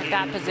in front,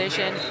 got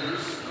position.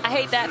 I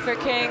hate that for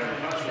King.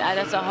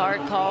 That's a hard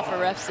call for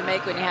refs to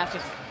make when you have to,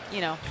 you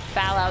know,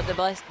 foul out the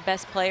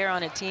best player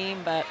on a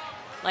team. But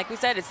like we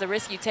said, it's the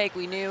risk you take.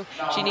 We knew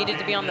she needed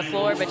to be on the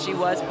floor, but she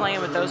was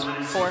playing with those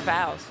 4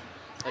 fouls.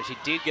 And she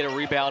did get a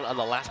rebound on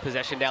the last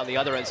possession down the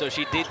other end, so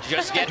she did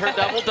just get her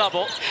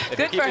double-double. If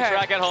you're keeping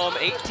track at home,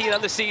 18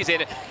 on the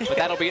season, but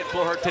that'll be it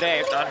for her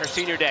today on her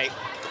senior day.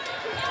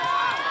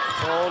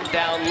 Thrown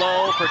down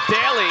low for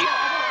Daley.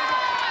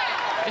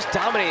 Just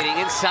dominating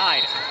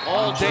inside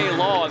all day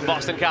long,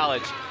 Boston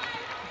College.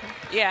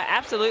 Yeah,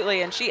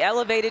 absolutely, and she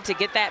elevated to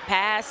get that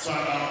pass.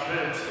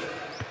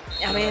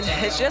 I mean,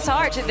 it's just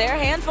hard. They're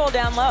a handful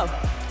down low.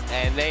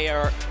 And they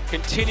are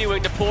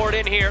continuing to pour it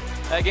in here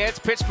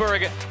against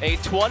Pittsburgh. A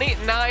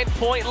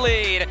 29-point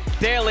lead.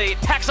 Daley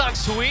tacks on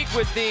sweep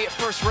with the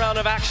first round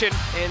of action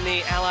in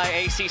the Ally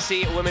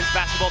ACC Women's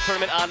Basketball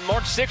Tournament on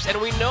March 6th. And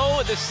we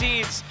know the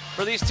seeds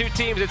for these two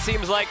teams, it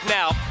seems like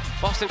now.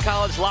 Boston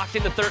College locked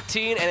into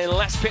 13, and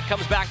unless Pitt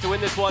comes back to win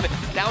this one,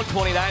 down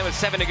 29 with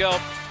 7 to go,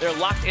 they're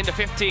locked into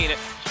 15.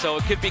 So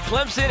it could be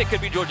Clemson, it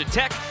could be Georgia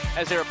Tech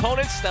as their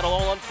opponents. That'll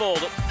all unfold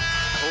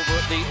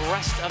over the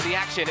rest of the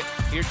action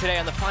here today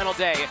on the final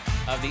day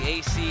of the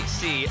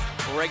ACC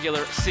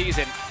regular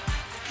season.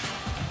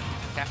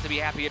 Have to be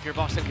happy if you're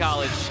Boston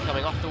College,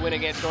 coming off the win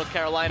against North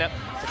Carolina,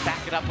 to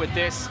back it up with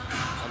this.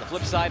 On the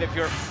flip side, if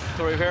you're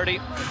Torrey Verdi,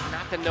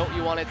 not the note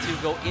you wanted to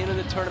go into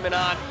the tournament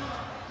on.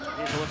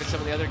 Here's a look at some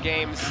of the other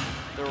games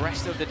the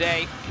rest of the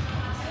day.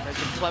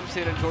 Mentioned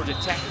Clemson and Georgia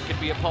Tech could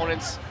be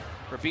opponents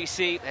for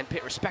BC and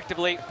Pitt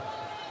respectively.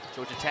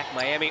 Georgia Tech,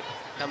 Miami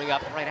coming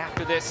up right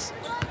after this.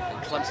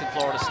 And Clemson,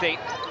 Florida State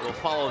will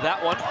follow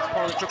that one as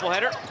part of the triple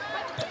header.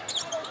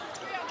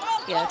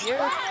 Yeah, if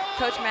you're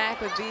Coach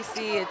Mack with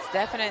BC, it's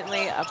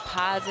definitely a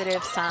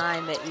positive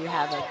sign that you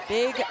have a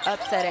big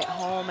upset at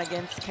home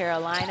against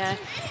Carolina,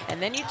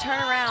 and then you turn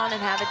around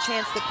and have a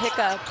chance to pick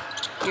up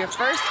your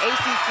first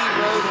ACC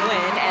road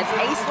win as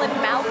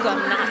Aislinn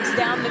Malcolm knocks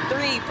down the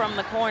 3 from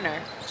the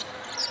corner.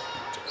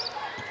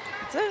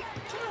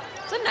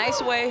 It's a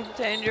nice way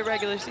to end your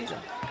regular season.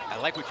 I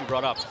like what you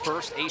brought up.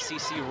 First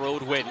ACC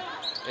road win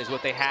is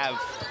what they have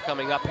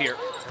coming up here,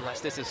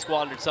 unless this is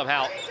squandered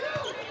somehow.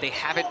 They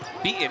haven't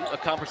beaten a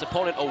conference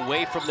opponent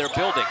away from their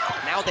building.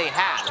 Now they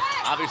have.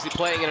 Obviously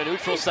playing in a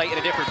neutral site in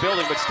a different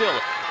building, but still,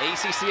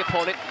 ACC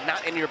opponent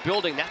not in your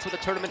building. That's what the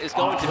tournament is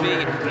going to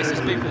be. This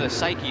is big for the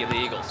psyche of the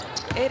Eagles.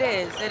 It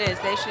is, it is.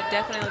 They should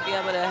definitely be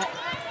able to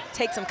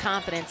take some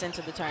confidence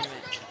into the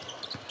tournament.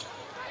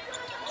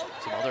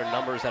 Some other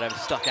numbers that have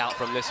stuck out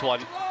from this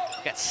one.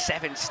 Got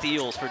 7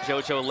 steals for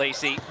JoJo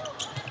Lacey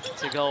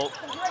to go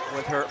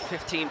with her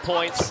 15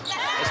 points.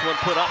 This one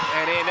put up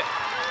and in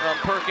from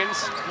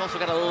Perkins. We've also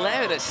got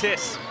 11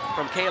 assists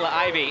from Kayla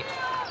Ivey.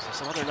 So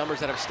some other numbers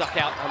that have stuck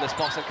out on this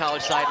Boston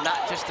College side,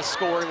 not just the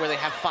scoring where they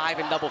have 5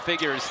 in double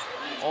figures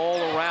all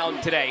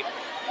around today.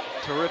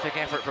 Terrific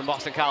effort from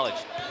Boston College.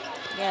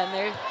 Yeah, and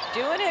they're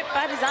doing it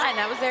by design.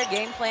 That was their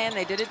game plan.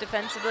 They did it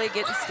defensively,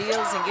 getting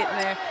steals and getting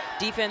their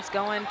defense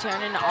going,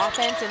 turning to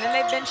offense, and then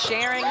they've been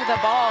sharing the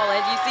ball.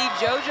 As you see,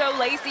 JoJo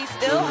Lacey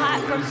still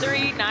hot from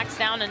 3, knocks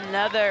down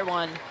another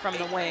one from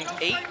the wing.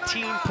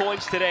 18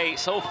 points today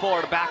so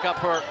far to back up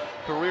her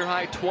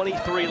career-high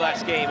 23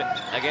 last game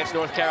against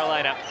North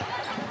Carolina.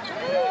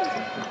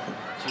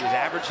 She was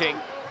averaging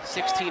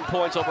 16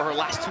 points over her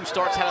last 2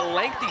 starts, had a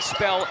lengthy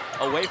spell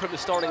away from the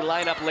starting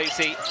lineup,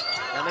 Lacey.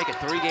 Now making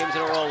 3 games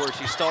in a row where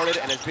she started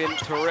and has been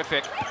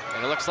terrific.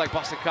 And it looks like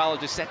Boston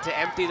College is set to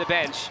empty the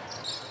bench.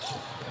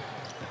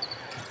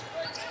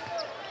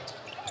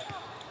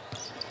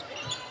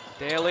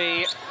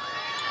 Daley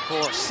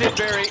for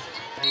Sidbury.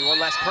 And one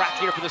last crack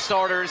here for the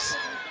starters.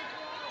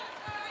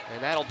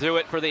 And that'll do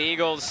it for the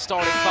Eagles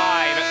starting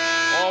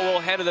 5. All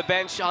will head to the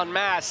bench en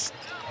masse.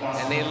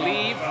 And they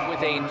leave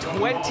with a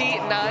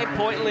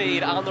 29-point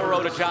lead on the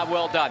road. A job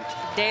well done.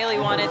 Daley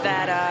wanted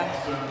that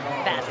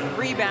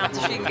rebound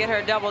so she can get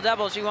her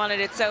double-double. She wanted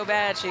it so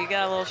bad. She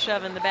got a little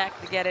shove in the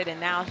back to get it, and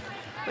now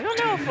we don't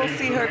know if we'll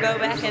see her go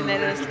back into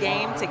this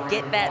game to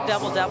get that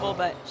double-double,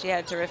 but she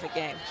had a terrific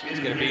game. She's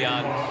going to be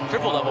on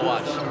triple-double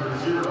watch,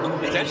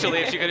 potentially,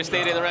 if she could have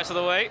stayed in the rest of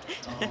the way.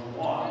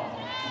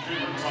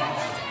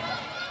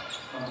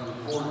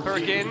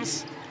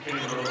 Perkins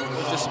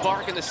was the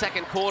spark in the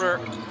second quarter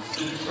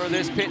for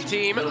this Pitt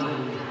team. And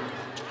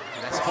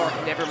that spark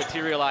never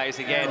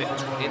materialized again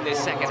in this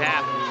second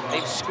half.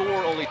 They've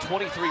scored only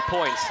 23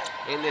 points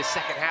in this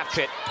second half,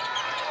 Pitt.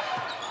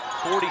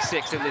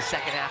 46 in this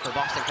second half for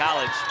Boston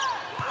College.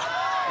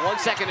 1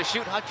 second to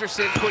shoot.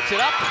 Hutcherson puts it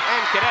up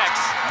and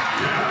connects.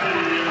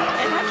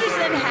 And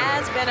Hutcherson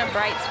has been a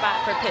bright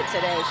spot for Pitt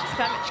today.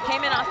 She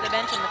came in off the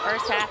bench in the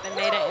first half and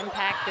made an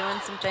impact, doing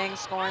some things,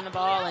 scoring the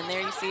ball, and there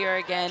you see her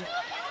again,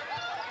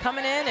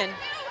 coming in and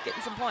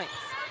getting some points.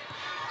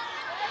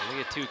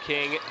 Liatu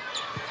King,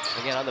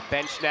 again on the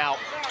bench now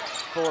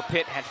for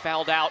Pitt, had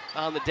fouled out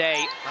on the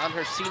day, on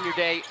her senior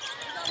day.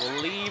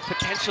 Will leave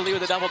potentially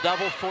with a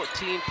double-double,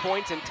 14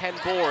 points and 10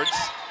 boards.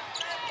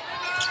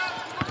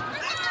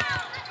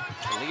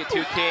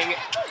 Liatu King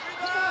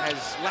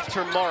has left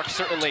her mark,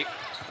 certainly,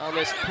 on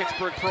this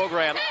Pittsburgh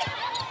program.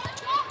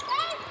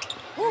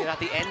 Not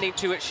the ending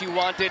to it she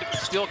wanted.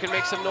 Still can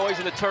make some noise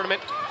in the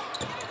tournament.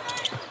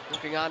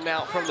 Looking on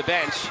now from the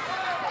bench.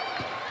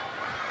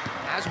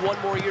 Has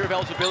 1 more year of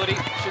eligibility,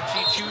 should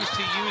she choose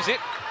to use it.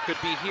 Could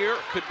be here,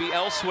 could be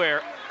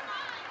elsewhere.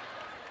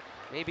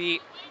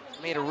 Maybe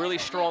made a really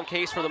strong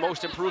case for the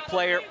most improved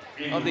player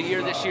of the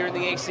year this year in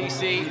the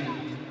ACC.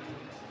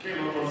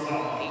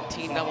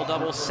 18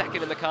 double-doubles,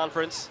 2nd in the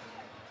conference.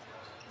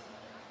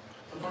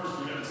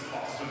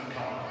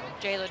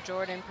 Jayla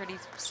Jordan pretty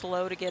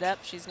slow to get up.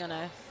 She's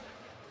gonna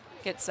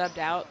get subbed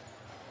out.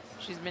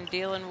 She's been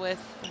dealing with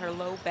her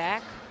low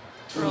back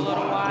for a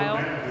little while.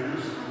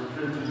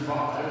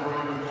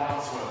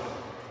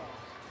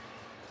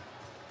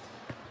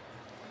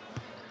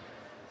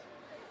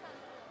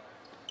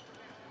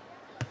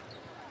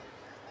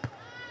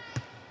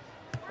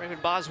 Raven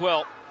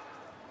Boswell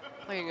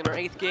playing in her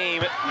 8th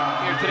game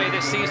here today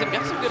this season.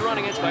 Got some good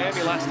running against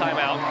Miami last time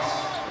out.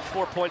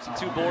 4 points and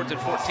 2 boards in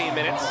 14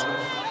 minutes.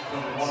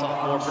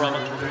 Sophomore from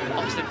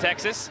Austin,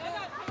 Texas.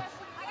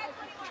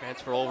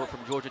 Transfer over from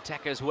Georgia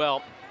Tech as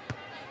well.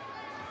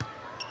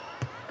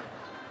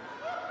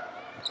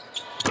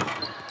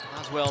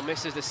 Boswell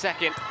misses the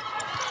second.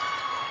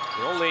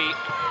 The only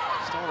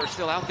starter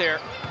still out there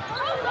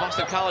for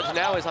Boston College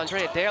now is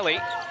Andrea Daley.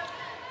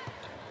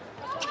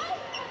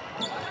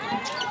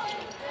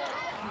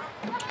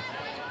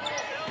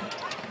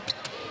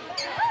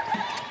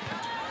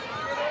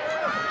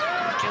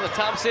 Kayla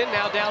Thompson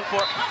now down for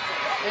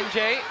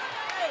NJ.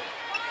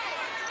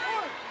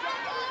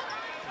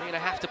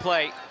 3.5 to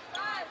play.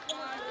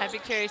 I'd be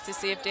curious to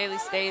see if Daley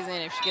stays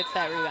in, if she gets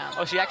that rebound.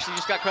 Oh, she actually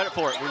just got credit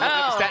for it. We're looking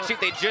at the stat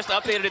sheet. They just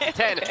updated it to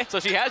 10. So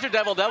she has her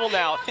double-double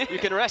now. You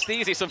can rest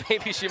easy, so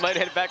maybe she might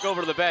head back over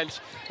to the bench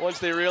once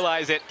they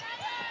realize it.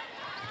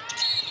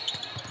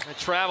 A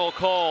travel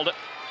called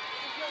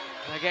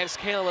against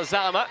Kayla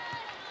Lazama.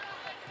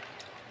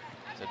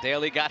 So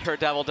Daley got her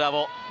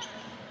double-double.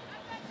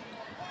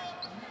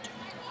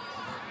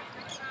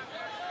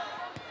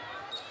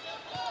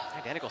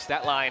 Identical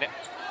stat line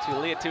to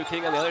Liatu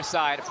King on the other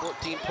side,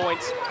 14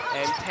 points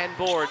and 10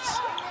 boards.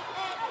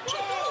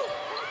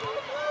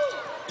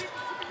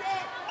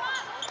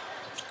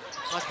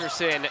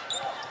 Hutcherson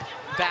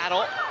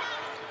battle.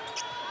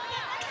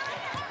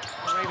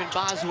 Raven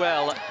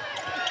Boswell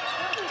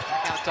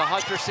out to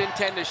Hutcherson,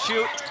 10 to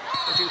shoot,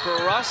 looking for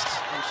Rust,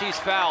 and she's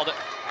fouled.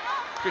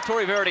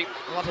 Tori Verity,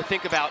 a lot to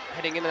think about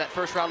heading into that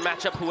first round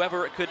matchup,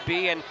 whoever it could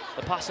be, and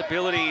the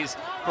possibilities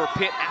for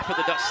Pitt after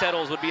the dust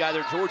settles would be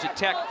either Georgia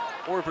Tech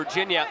or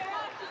Virginia.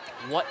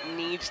 What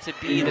needs to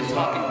be the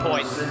talking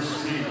point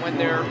when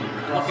they're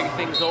looking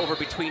things over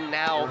between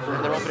now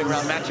and their opening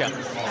round matchup?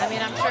 I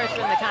mean, I'm sure it's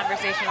been the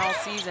conversation all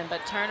season,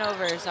 but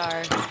turnovers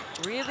are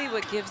really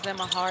what gives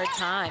them a hard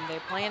time. They're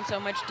playing so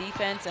much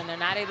defense, and they're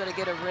not able to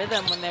get a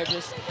rhythm when they're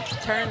just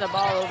turning the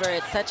ball over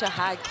at such a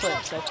high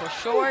clip. So for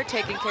sure,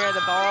 taking care of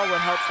the ball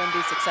would help them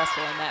be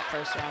successful in that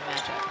first round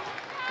matchup.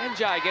 And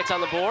Jai gets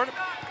on the board.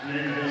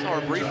 Saw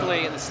her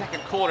briefly in the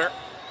second quarter.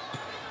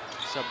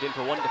 Subbed in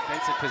for one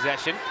defensive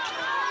possession.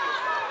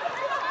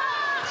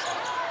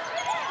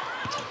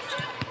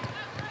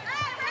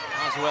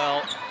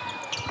 Boswell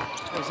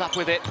goes up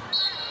with it.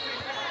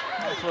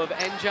 Off of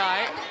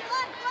Njai.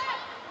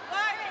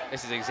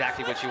 This is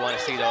exactly what you want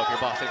to see, though, if you're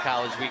Boston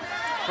College.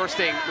 First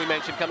thing we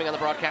mentioned coming on the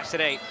broadcast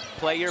today,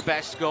 play your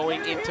best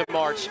going into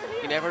March.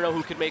 You never know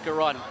who could make a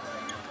run.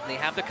 They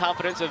have the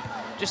confidence of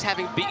just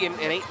having beaten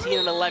an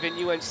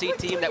 18-11 UNC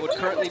team that would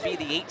currently be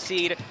the 8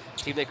 seed,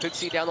 team they could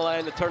see down the line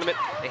in the tournament.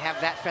 They have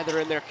that feather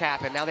in their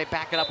cap, and now they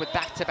back it up with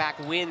back-to-back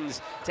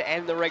wins to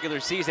end the regular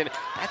season.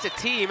 That's a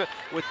team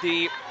with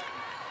the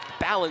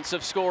balance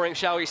of scoring,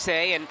 shall we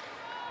say, and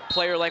a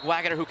player like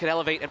Waggoner who can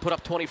elevate and put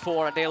up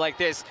 24 on a day like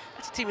this.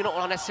 That's a team you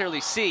don't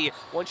necessarily see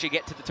once you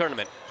get to the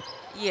tournament.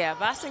 Yeah,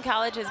 Boston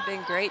College has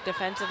been great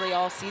defensively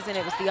all season.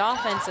 It was the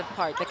offensive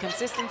part, the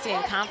consistency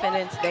and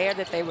confidence there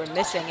that they were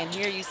missing. And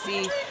here you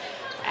see,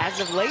 as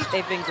of late,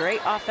 they've been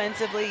great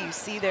offensively. You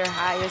see their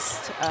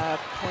highest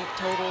point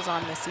totals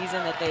on the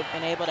season that they've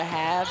been able to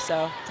have.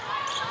 So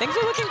things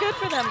are looking good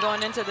for them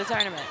going into the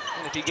tournament.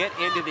 And if you get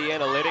into the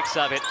analytics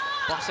of it,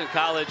 Boston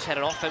College had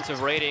an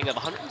offensive rating of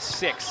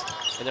 106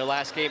 in their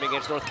last game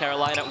against North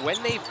Carolina.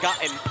 When they've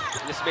gotten,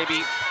 and this may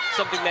be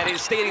something that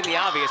is stating the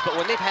obvious, but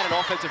when they've had an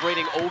offensive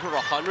rating over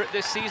 100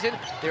 this season,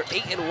 they're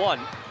 8-1.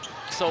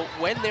 So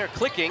when they're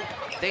clicking,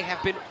 they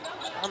have been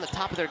on the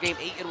top of their game,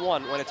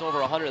 8-1 when it's over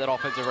 100, that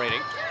offensive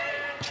rating.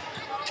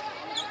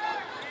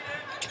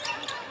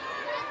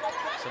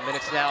 Some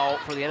minutes now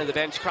for the end of the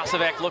bench.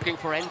 Krasavec looking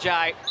for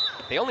Njai.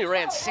 They only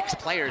ran 6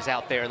 players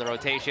out there in the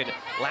rotation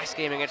last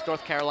game against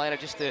North Carolina.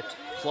 Just the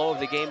flow of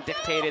the game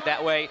dictated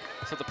that way.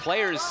 So the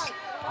players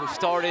who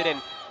started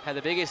and had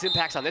the biggest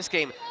impacts on this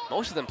game,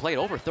 most of them played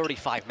over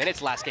 35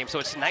 minutes last game. So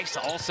it's nice to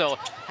also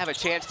have a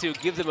chance to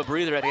give them a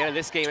breather at the end of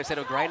this game instead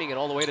of grinding it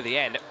all the way to the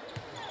end.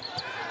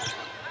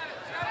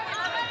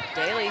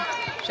 Daley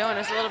showing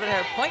us a little bit of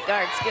her point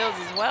guard skills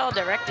as well,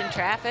 directing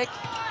traffic.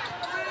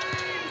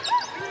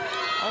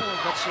 Oh,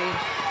 but she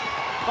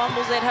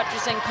fumbles it.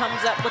 Hutcherson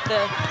comes up with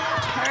the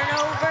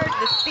turnover,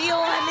 the steal,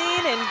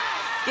 and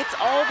gets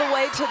all the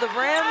way to the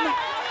rim.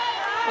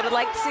 Would have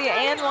liked to see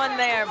an and one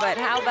there, but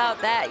how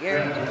about that?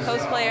 Your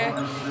post player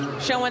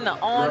showing the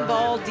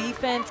on-ball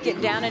defense,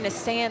 getting down in his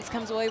stance,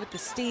 comes away with the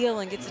steal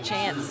and gets a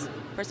chance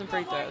for some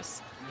free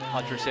throws.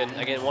 Hutcherson,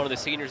 again, one of the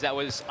seniors that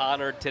was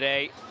honored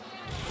today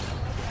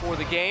before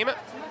the game.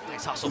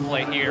 Nice hustle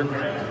play here.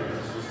 Going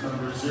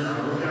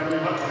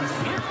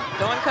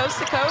coast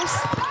to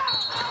coast.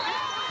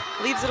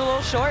 Leaves it a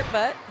little short,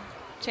 but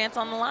chance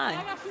on the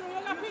line.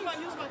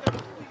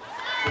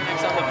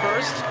 Next on the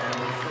first.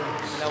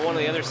 Now one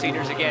of the other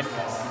seniors again.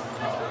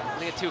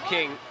 Liatu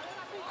King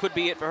could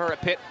be it for her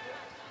at Pitt.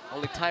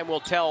 Only time will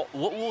tell.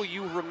 What will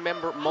you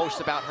remember most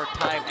about her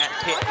time at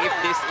Pitt if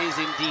this is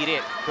indeed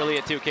it for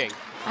Liatu King?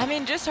 I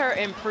mean, just her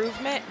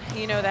improvement.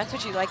 You know, that's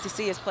what you like to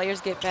see as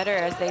players get better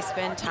as they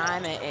spend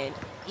time in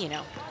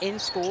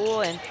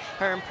school, and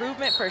her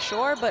improvement for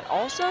sure, but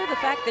also the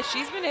fact that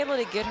she's been able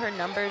to get her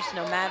numbers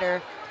no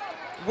matter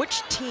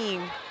which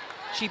team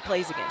she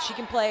plays against. She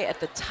can play at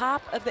the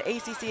top of the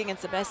ACC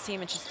against the best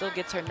team and she still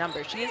gets her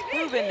numbers. She has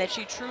proven that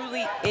she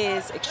truly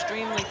is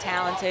extremely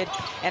talented,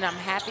 and I'm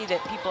happy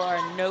that people are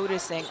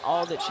noticing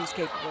all that she's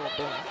capable of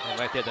doing. And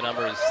right there, the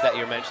numbers that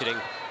you're mentioning,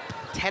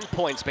 10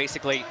 points,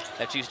 basically,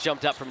 that she's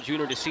jumped up from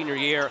junior to senior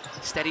year.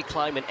 Steady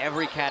climb in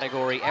every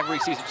category, every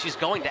season. She's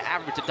going to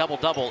average a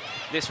double-double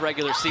this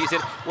regular season.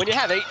 When you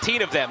have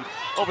 18 of them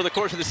over the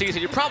course of the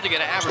season, you're probably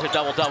going to average a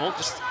double-double.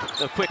 Just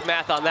a quick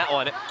math on that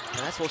one. And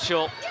that's what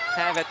she'll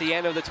have at the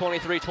end of the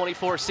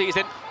 23-24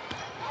 season.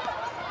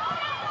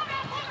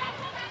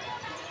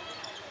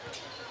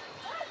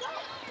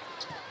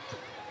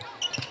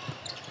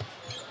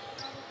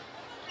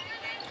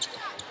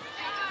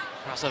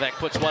 Krasovec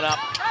puts one up.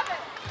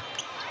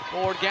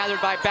 Board gathered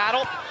by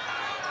Battle.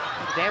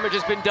 The damage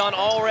has been done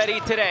already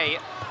today.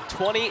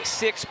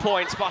 26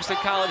 points. Boston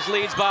College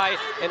leads by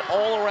an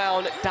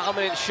all-around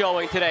dominant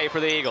showing today for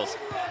the Eagles.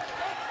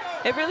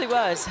 It really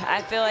was.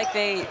 I feel like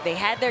they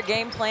had their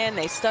game plan.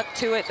 They stuck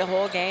to it the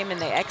whole game,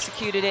 and they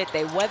executed it.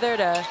 They weathered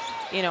a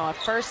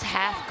first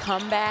half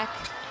comeback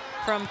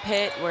from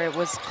Pitt where it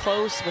was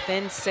close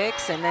within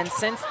 6, and then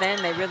since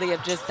then they really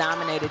have just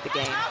dominated the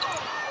game.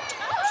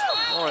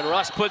 Lauren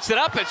Russ puts it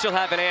up, and she'll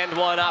have an and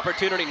one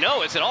opportunity.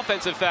 No, it's an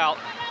offensive foul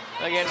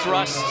against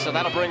Russ, so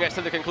that'll bring us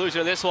to the conclusion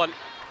of this one.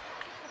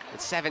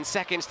 With 7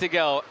 seconds to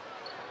go.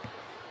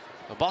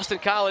 Well, Boston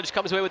College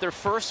comes away with their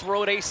first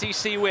road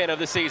ACC win of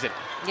the season.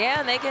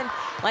 Yeah, they can,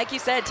 like you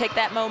said, take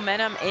that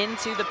momentum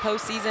into the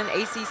postseason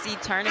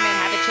ACC tournament,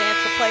 have a chance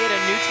to play at a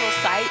neutral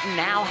site, and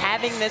now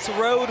having this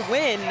road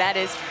win, that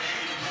is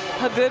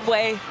a good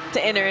way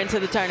to enter into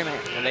the tournament.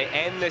 And they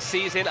end the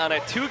season on a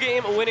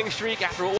 2-game winning streak after